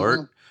more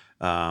alert.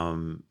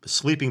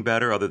 Sleeping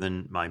better, other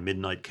than my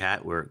midnight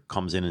cat where it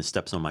comes in and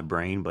steps on my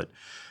brain. But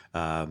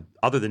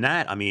other than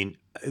that, I mean,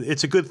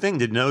 it's a good thing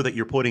to know that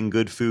you're putting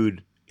good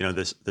food,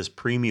 this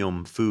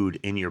premium food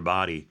in your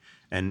body,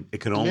 and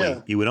it can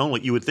only you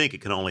would think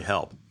it can only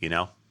help,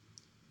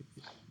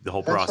 the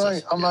whole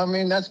process. Right. I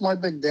mean, that's my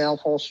big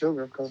downfall,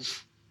 sugar,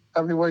 because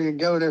everywhere you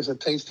go, there's a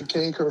taste of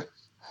cake or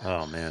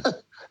oh man,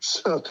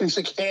 so a piece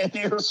of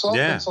candy or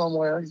something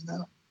somewhere,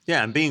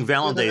 Yeah, and being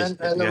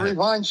validated. And the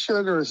refined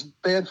sugar is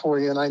bad for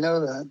you, and I know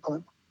that.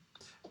 But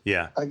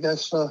yeah, I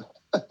guess,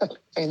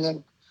 and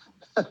then.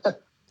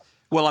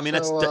 Well, I mean,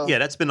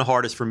 that's been the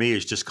hardest for me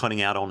is just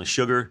cutting out on the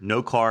sugar,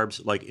 no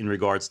carbs, like in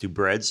regards to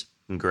breads,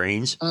 and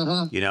grains.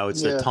 Mm-hmm. You know,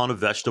 it's a Yeah. ton of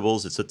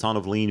vegetables. It's a ton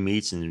of lean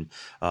meats and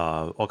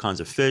all kinds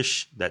of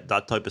fish, that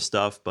type of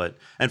stuff.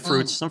 And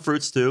fruits, Mm. some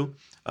fruits too.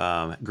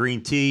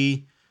 Green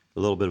tea, a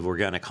little bit of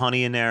organic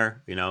honey in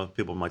there. You know,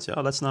 people might say,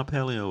 "Oh, that's not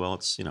paleo." Well,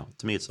 it's, you know,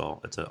 to me, it's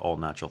an all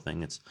natural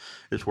thing.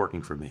 It's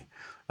working for me.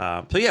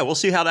 So yeah, we'll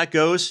see how that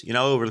goes. You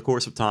know, over the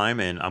course of time.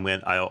 And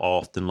I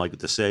often like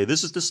to say,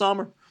 "This is the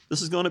summer.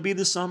 This is going to be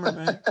the summer,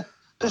 man."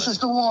 This is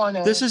the one.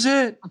 This is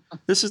it.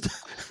 This is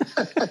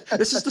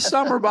this is the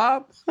summer,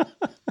 Bob.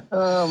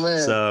 Oh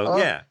man. So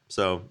yeah.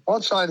 So I'll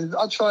try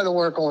to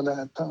work on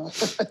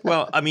that.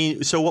 well, I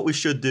mean, so what we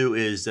should do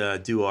is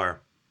do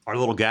our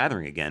little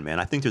gathering again, man.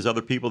 I think there's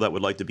other people that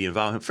would like to be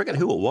involved. I forget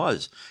who it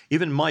was.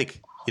 Even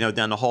Mike, you know,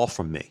 down the hall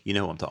from me. You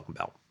know who I'm talking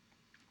about.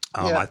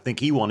 Yeah. I think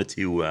he wanted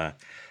to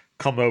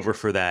come over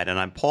for that,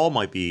 and Paul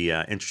might be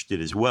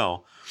interested as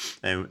well.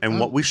 And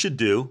what we should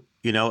do,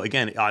 you know,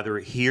 again, either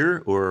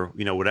here or,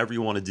 you know, whatever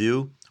you want to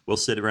do, we'll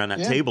sit around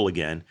that table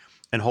again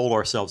and hold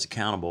ourselves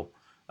accountable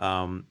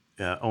on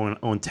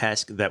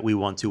tasks that we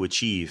want to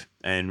achieve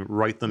and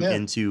write them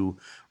into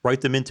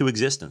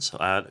existence.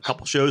 A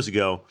couple shows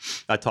ago,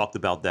 I talked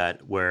about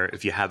that, where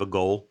if you have a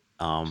goal,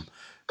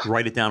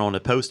 write it down on a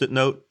Post-it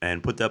note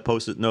and put that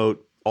Post-it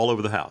note all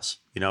over the house.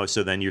 You know,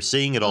 so then you're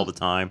seeing it all the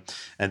time,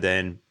 and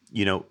then,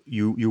 you know,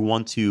 you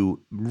want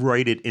to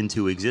write it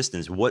into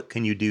existence. What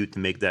can you do to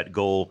make that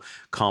goal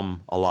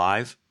come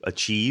alive,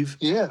 achieve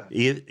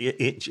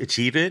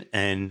it?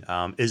 And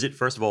is it,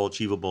 first of all,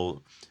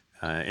 achievable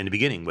in the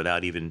beginning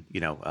without even,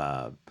 you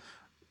know,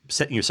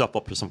 setting yourself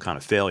up for some kind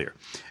of failure?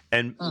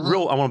 And I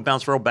want to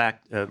bounce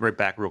right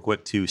back real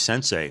quick to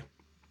Sensei.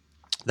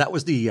 That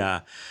was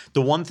the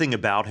one thing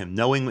about him,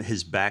 knowing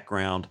his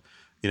background,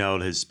 you know,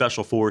 his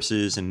special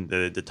forces and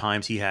the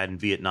times he had in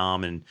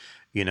Vietnam, and,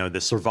 you know, the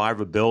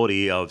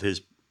survivability of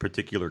his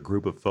particular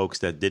group of folks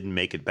that didn't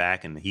make it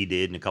back, and he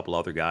did, and a couple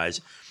other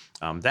guys.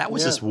 That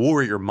was this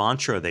warrior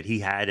mantra that he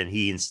had, and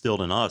he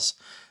instilled in us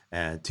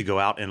to go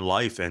out in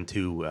life and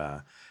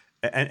to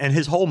and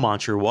his whole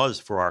mantra was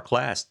for our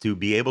class to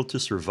be able to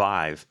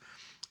survive,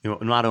 you know,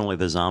 not only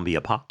the zombie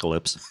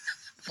apocalypse,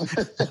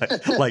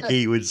 like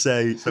he would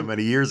say so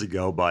many years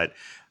ago, but,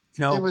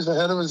 you know, He was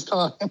ahead of his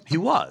time. he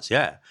was,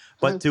 yeah.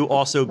 But to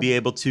also be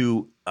able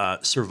to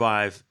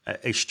survive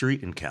a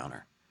street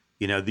encounter,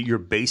 you know, your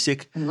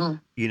basic,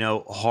 you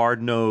know,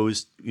 hard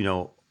nosed, you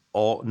know,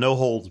 all no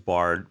holds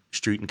barred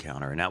street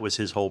encounter, and that was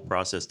his whole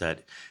process,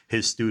 that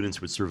his students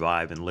would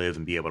survive and live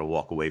and be able to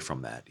walk away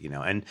from that, you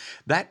know. And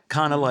that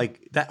kind of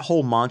like that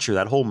whole mantra,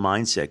 that whole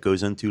mindset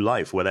goes into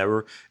life,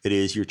 whatever it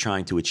is you're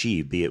trying to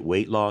achieve, be it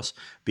weight loss,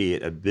 be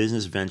it a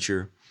business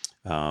venture.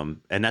 And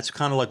that's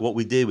kind of like what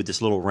we did with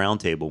this little round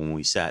table when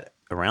we sat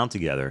around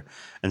together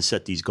and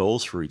set these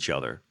goals for each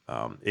other.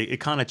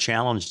 It kind of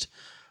challenged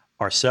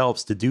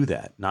ourselves to do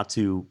that, not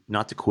to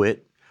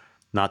quit,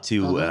 not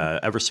to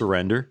ever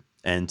surrender,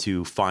 and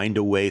to find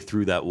a way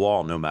through that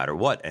wall no matter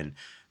what. And,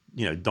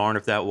 you know, darn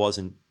if that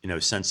wasn't, you know,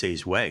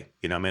 Sensei's way,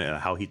 you know, I mean,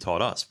 how he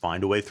taught us,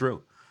 find a way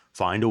through,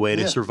 find a way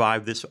to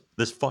survive this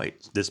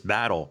fight, this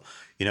battle,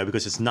 you know,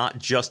 because it's not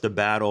just a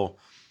battle,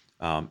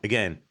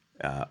 again,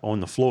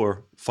 on the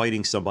floor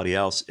fighting somebody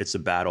else. It's a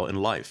battle in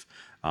life.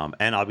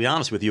 And I'll be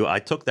honest with you, I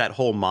took that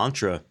whole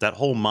mantra, that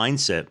whole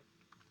mindset,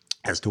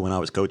 as to when I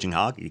was coaching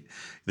hockey,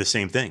 the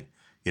same thing.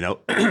 You know,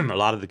 a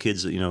lot of the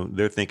kids, you know,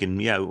 they're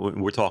thinking, yeah,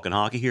 we're talking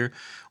hockey here.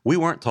 We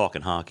weren't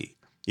talking hockey.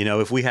 You know,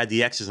 if we had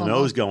the X's and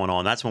O's going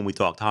on, that's when we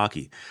talked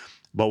hockey.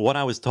 But what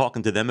I was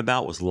talking to them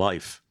about was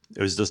life.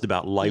 It was just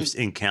about life's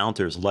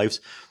encounters, life's,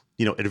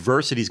 you know,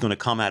 adversity is going to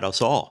come at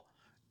us all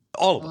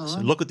of us.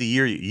 And look at the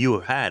year you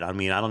have had. I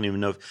mean, I don't even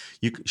know if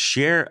you could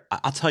share.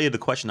 I'll tell you the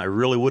question I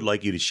really would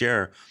like you to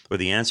share, or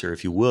the answer,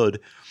 if you would,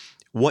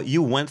 what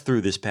you went through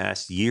this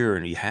past year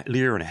and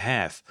a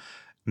half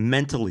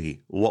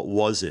mentally. What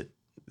was it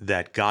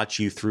that got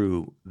you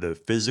through the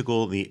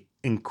physical, the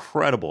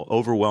incredible,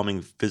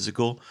 overwhelming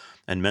physical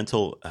and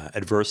mental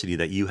adversity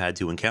that you had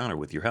to encounter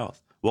with your health?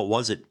 What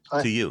was it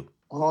to you?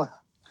 Well,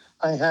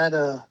 I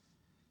got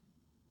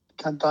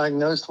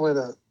diagnosed with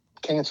a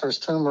cancerous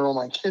tumor on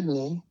my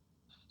kidney.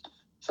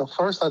 So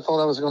first I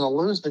thought I was going to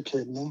lose the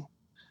kidney,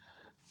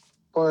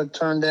 but it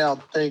turned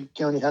out they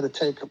only had to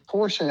take a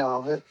portion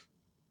of it.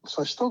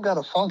 So I still got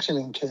a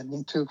functioning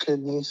kidney, 2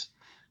 kidneys,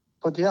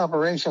 but the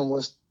operation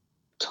was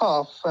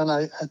tough. And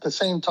at the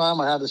same time,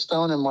 I had a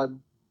stone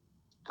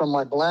from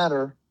my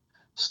bladder,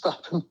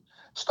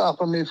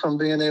 stopping me from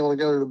being able to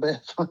go to the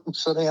bathroom.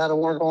 So they had to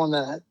work on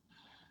that.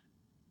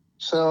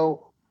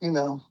 So, you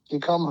know,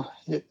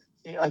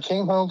 I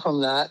came home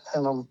from that,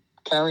 and I'm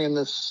carrying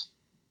this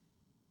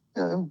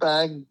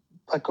bag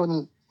I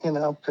couldn't, you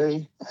know,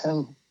 pay,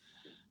 and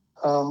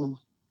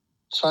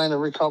trying to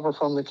recover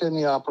from the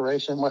kidney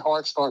operation. My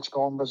heart starts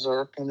going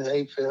berserk in the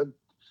AFib.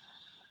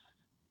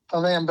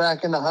 I ran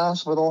back in the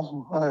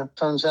hospital.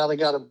 Turns out I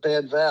got a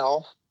bad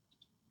valve,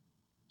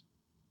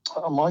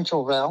 a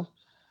mitral valve.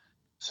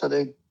 So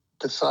they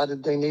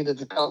decided they needed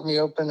to cut me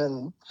open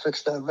and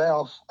fix that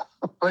valve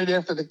right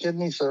after the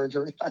kidney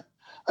surgery. I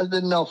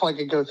didn't know if I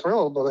could go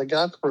through it, but I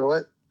got through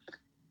it.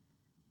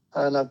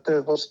 And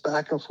it was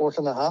back and forth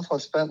in the hospital. I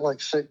spent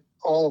like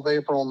all of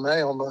April and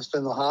May almost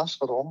in the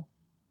hospital.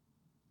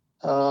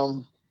 I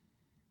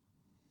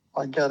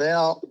got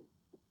out.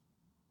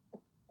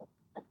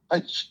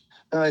 I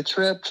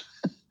tripped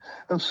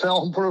and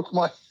fell and broke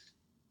my.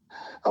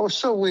 I was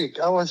so weak.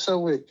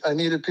 I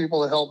needed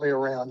people to help me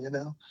around,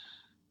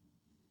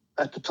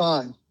 at the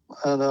time.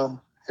 And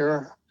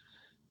here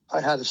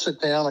I had to sit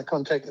down. I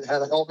couldn't take it. Had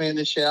to help me in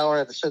the shower. I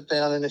had to sit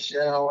down in the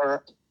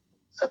shower.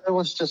 It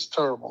was just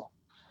terrible.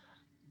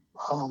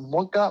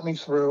 What got me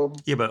through?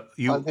 Yeah, but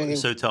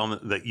so tell me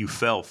that you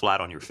fell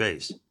flat on your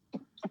face.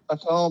 I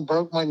fell and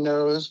broke my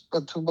nose,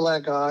 got 2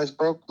 black eyes,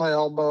 broke my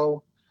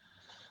elbow,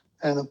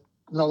 and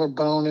another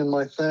bone in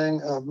my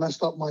thing.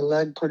 Messed up my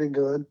leg pretty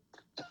good.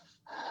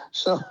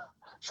 So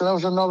that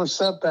was another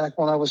setback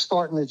when I was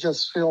starting to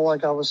just feel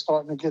like I was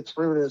starting to get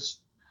through this.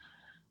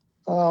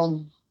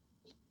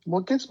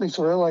 What gets me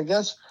through, I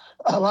guess,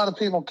 a lot of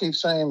people keep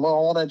saying, well,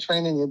 all that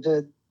training you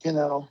did,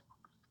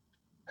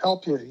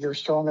 help you. You're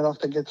strong enough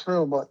to get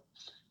through. But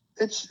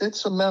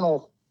it's a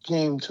mental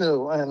game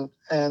too. And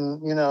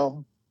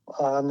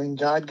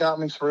God got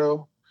me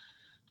through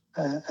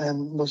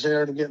and was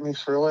there to get me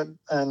through it.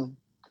 And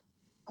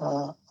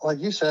like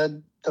you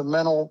said, the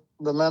mental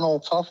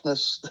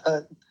toughness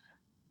that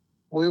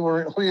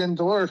we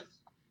endured,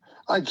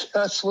 I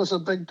guess, was a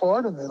big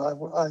part of it.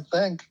 I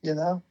think,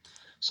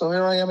 So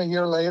here I am a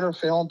year later,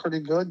 feeling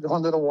pretty good,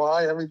 going to the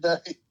Y every day.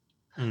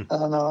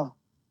 Mm.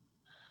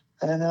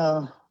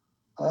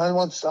 I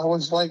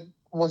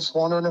was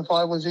wondering if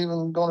I was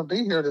even going to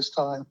be here this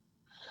time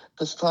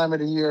of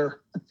the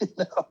year.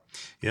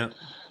 Yeah.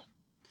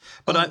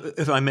 But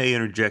if I may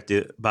interject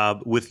it,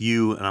 Bob, with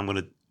you, and I'm going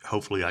to,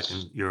 hopefully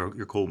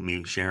you're cool with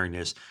me sharing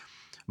this.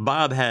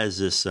 Bob has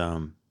this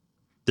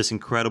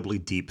incredibly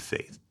deep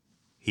faith.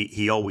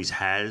 He always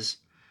has.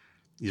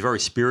 He's a very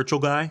spiritual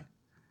guy.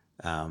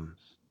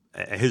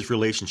 His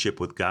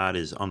relationship with God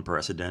is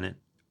unprecedented.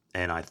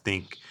 And I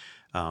think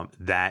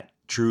that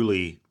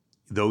truly,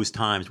 those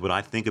times, what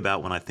I think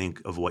about when I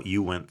think of what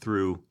you went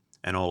through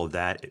and all of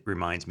that, it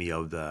reminds me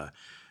of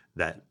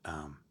that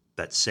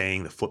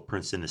saying, the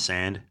footprints in the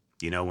sand.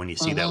 When you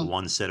see that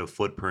one set of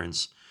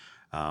footprints,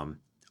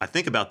 I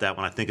think about that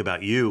when I think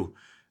about you,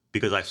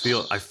 because I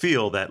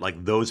feel that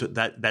like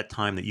that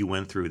time that you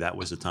went through, that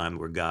was the time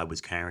where God was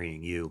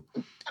carrying you,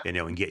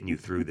 and getting you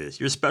through this.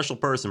 You're a special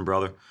person,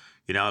 brother.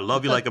 I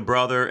love you like a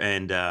brother,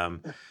 and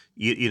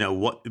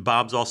what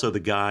Bob's also the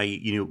guy.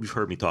 You've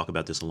heard me talk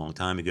about this a long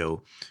time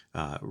ago,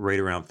 right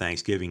around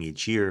Thanksgiving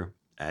each year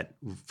at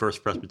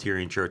First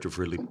Presbyterian Church of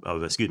Glen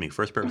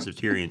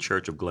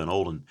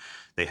Olden.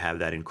 They have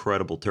that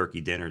incredible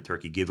turkey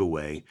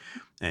giveaway,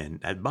 and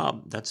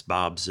that's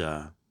Bob's.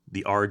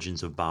 The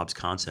origins of Bob's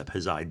concept,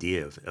 his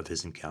idea of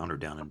his encounter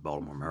down in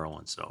Baltimore,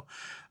 Maryland. So,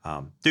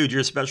 dude,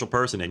 you're a special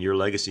person, and your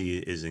legacy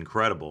is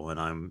incredible. And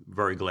I'm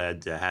very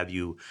glad to have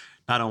you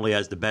not only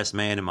as the best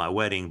man in my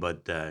wedding,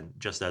 but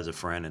just as a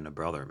friend and a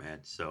brother, man.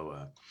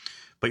 So,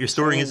 but your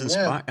story is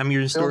inspiring. Yeah. I mean,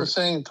 your story. The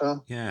same,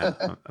 Tom. Yeah,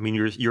 I mean,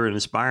 you're an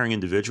inspiring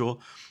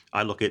individual.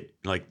 I look at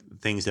like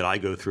things that I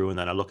go through, and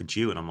then I look at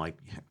you, and I'm like,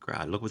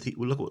 God, look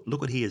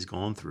what he has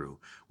gone through,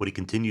 what he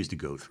continues to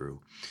go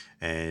through,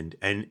 and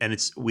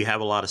we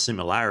have a lot of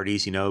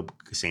similarities,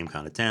 same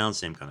kind of town,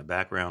 same kind of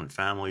background and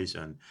families,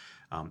 and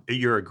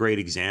you're a great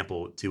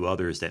example to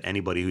others that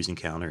anybody who's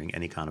encountering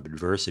any kind of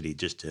adversity,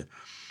 just to,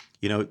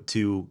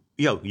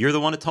 you're the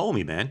one that told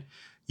me, man.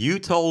 You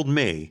told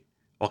me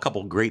a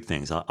couple of great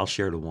things. I'll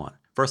share the one.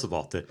 First of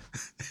all,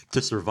 to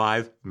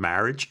survive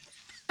marriage.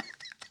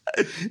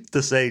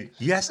 To say,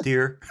 yes,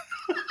 dear.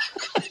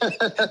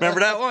 Remember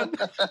that one?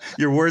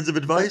 Your words of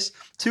advice?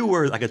 2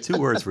 words. I got 2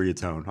 words for you,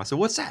 Tone. I said,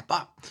 what's that,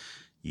 Bob?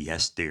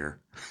 Yes, dear.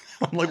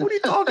 I'm like, what are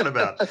you talking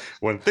about?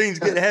 When things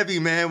get heavy,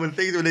 man, when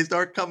they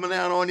start coming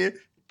out on you,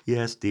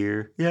 yes,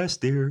 dear. Yes,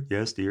 dear.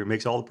 Yes, dear. It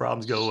makes all the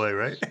problems go away,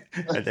 right?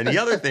 And then the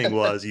other thing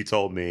was, you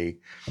told me,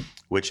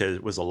 which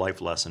was a life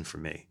lesson for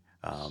me,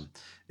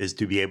 is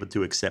to be able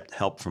to accept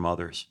help from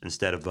others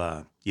instead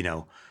of,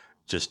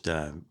 just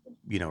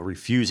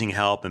refusing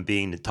help and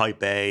being the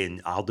type A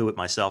and I'll do it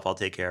myself, I'll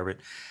take care of it,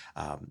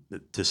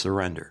 to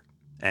surrender.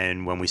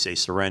 And when we say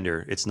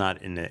surrender, it's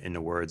not in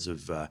the words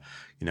of a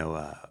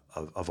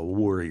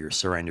warrior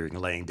surrendering,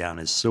 laying down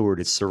his sword.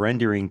 It's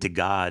surrendering to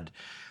God,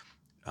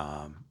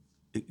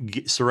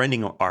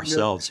 surrendering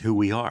ourselves, who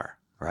we are,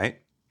 right?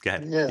 Go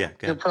ahead. Yeah,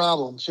 go ahead.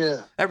 Problems,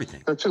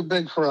 everything. They're too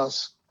big for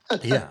us.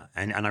 Yeah,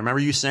 and I remember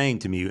you saying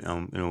to me, I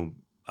don't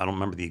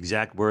remember the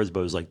exact words,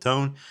 but it was like,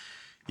 Tone,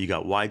 you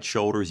got wide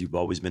shoulders. You've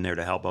always been there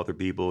to help other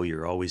people.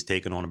 You're always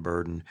taking on a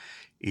burden.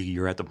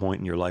 You're at the point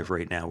in your life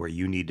right now where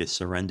you need to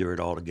surrender it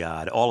all to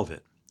God, all of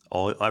it,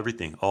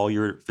 everything, all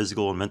your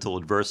physical and mental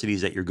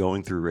adversities that you're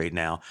going through right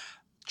now.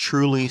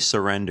 Truly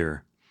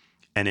surrender.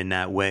 And in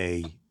that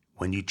way,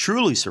 when you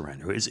truly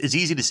surrender, it's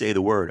easy to say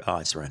the word,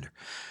 I surrender,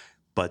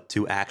 but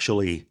to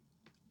actually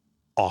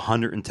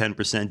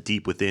 110%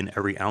 deep within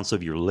every ounce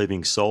of your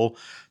living soul,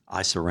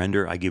 I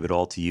surrender. I give it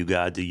all to you,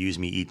 God, to use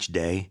me each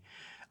day.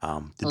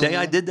 The day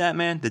I did that,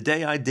 man, the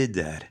day I did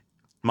that,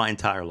 my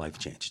entire life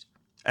changed.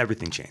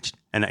 Everything changed.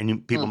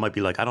 And people might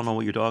be like, I don't know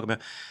what you're talking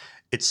about.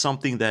 It's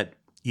something that,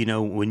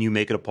 when you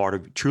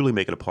truly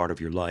make it a part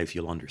of your life,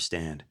 you'll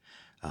understand.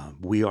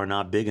 We are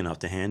not big enough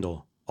to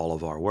handle all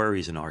of our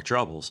worries and our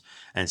troubles.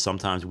 And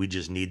sometimes we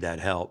just need that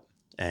help.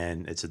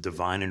 And it's a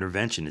divine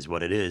intervention is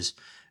what it is.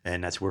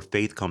 And that's where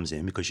faith comes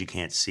in, because you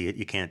can't see it,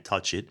 you can't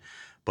touch it.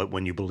 But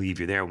when you believe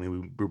you're there, we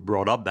were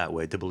brought up that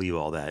way to believe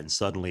all that. And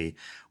suddenly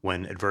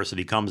when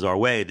adversity comes our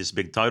way, this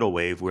big tidal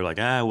wave, we're like,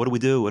 what do we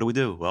do? What do we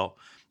do? Well,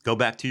 go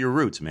back to your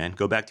roots, man.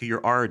 Go back to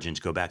your origins.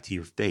 Go back to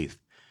your faith.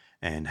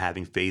 And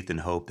having faith and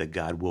hope that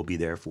God will be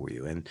there for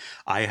you. And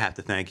I have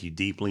to thank you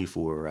deeply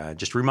for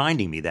just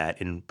reminding me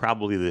that in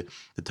probably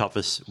the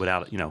toughest,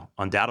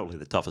 undoubtedly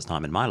the toughest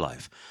time in my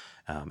life.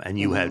 And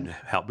you had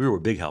help. You were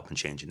a big help in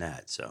changing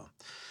that. So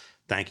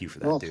thank you for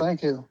that, Well, dude.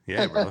 thank you.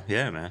 Yeah, bro.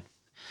 Yeah, man.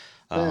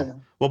 Yeah.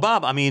 Well,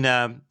 Bob, I mean,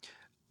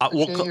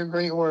 Appreciate your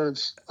great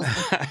words.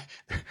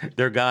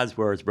 they're God's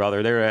words,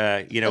 brother.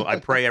 They're, I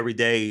pray every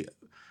day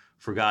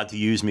for God to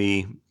use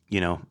me,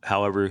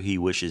 however he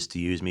wishes to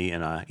use me.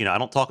 And, I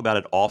don't talk about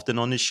it often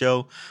on this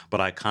show, but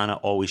I kind of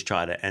always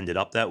try to end it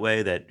up that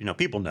way that,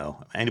 people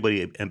know.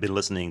 Anybody have been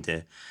listening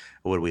to,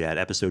 what are we at,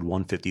 episode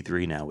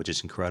 153 now, which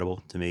is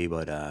incredible to me.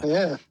 But,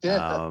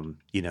 yeah.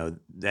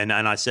 And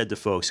I said to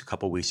folks a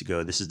couple of weeks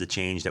ago, this is the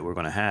change that we're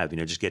going to have,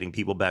 just getting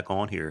people back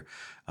on here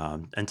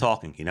and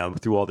talking,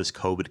 through all this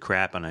COVID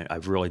crap. And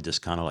I've really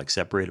just kind of like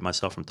separated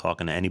myself from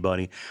talking to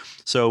anybody.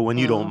 So when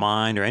you don't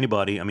mind, or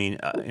anybody, I mean,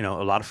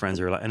 a lot of friends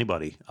are like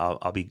anybody,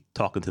 I'll be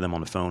talking to them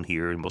on the phone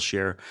here, and we'll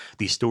share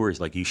these stories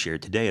like you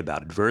shared today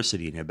about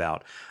adversity and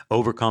about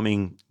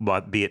overcoming,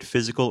 be it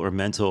physical or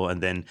mental,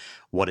 and then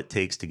what it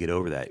takes to get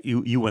over that.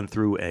 You went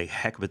through a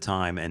heck of a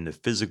time, and the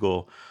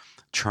physical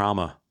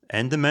trauma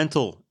and the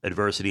mental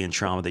adversity and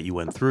trauma that you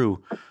went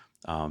through,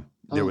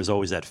 there was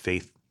always that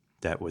faith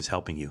that was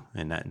helping you.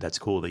 And that's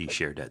cool that you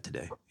shared that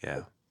today.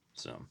 Yeah.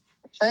 So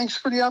thanks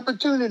for the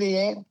opportunity,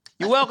 Aunt.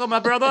 You're welcome, my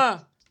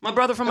brother. My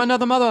brother from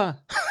another mother.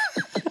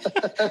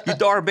 You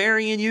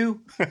Darbarian,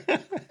 you.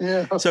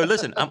 Yeah. So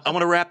listen, I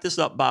want to wrap this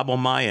up, Bob, on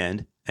my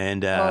end.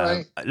 And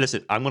right.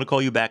 Listen, I'm going to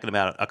call you back in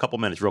about a couple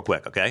minutes real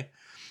quick, okay?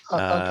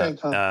 Okay,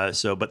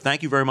 Tom. But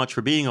thank you very much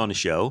for being on the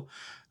show.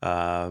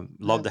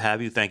 Love to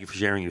have you. Thank you for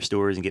sharing your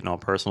stories and getting all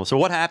personal. So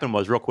what happened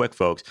was, real quick,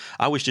 folks,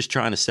 I was just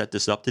trying to set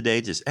this up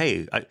today. Just,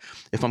 hey,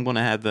 if I'm going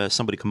to have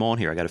somebody come on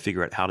here, I got to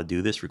figure out how to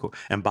do this. Record.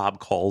 And Bob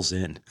calls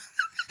in.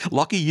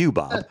 Lucky you,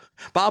 Bob.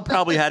 Bob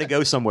probably had to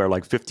go somewhere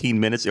like 15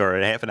 minutes or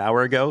a half an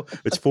hour ago.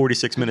 It's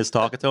 46 minutes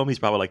talking to him. He's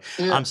probably like,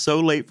 I'm so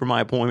late for my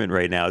appointment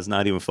right now. It's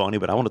not even funny,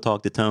 but I want to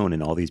talk to Tone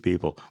and all these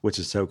people, which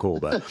is so cool.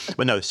 But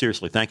no,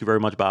 seriously, thank you very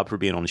much, Bob, for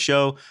being on the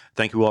show.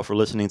 Thank you all for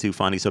listening to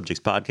Finding Subjects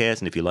Podcast.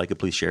 And if you like it,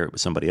 please share it with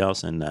somebody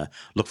else, and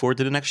look forward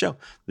to the next show.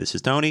 This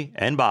is Tony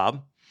and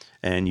Bob,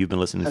 and you've been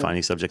listening to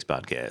Finding Subjects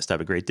Podcast. Have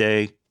a great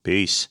day.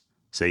 Peace.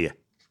 See ya.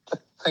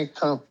 Thanks,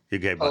 Tom. You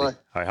okay, buddy?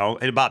 All right.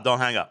 Hey, Bob, don't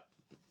hang up.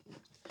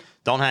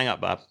 Don't hang up,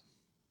 Bob.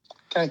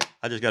 Okay.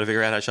 I just got to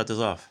figure out how to shut this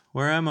off.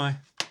 Where am I?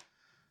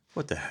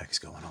 What the heck's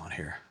going on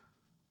here?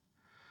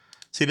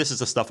 See, this is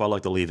the stuff I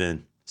like to leave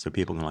in, so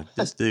people can like,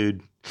 this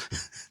dude.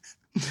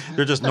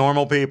 They're just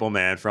normal people,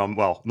 man.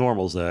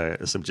 Normal's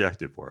a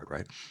subjective word,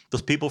 right?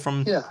 Those people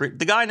from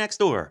the guy next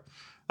door.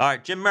 All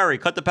right, Jim Murray,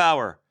 cut the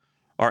power.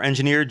 Our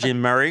engineer, Jim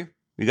Murray.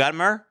 You got him,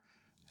 Murray?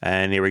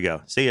 And here we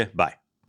go. See ya. Bye.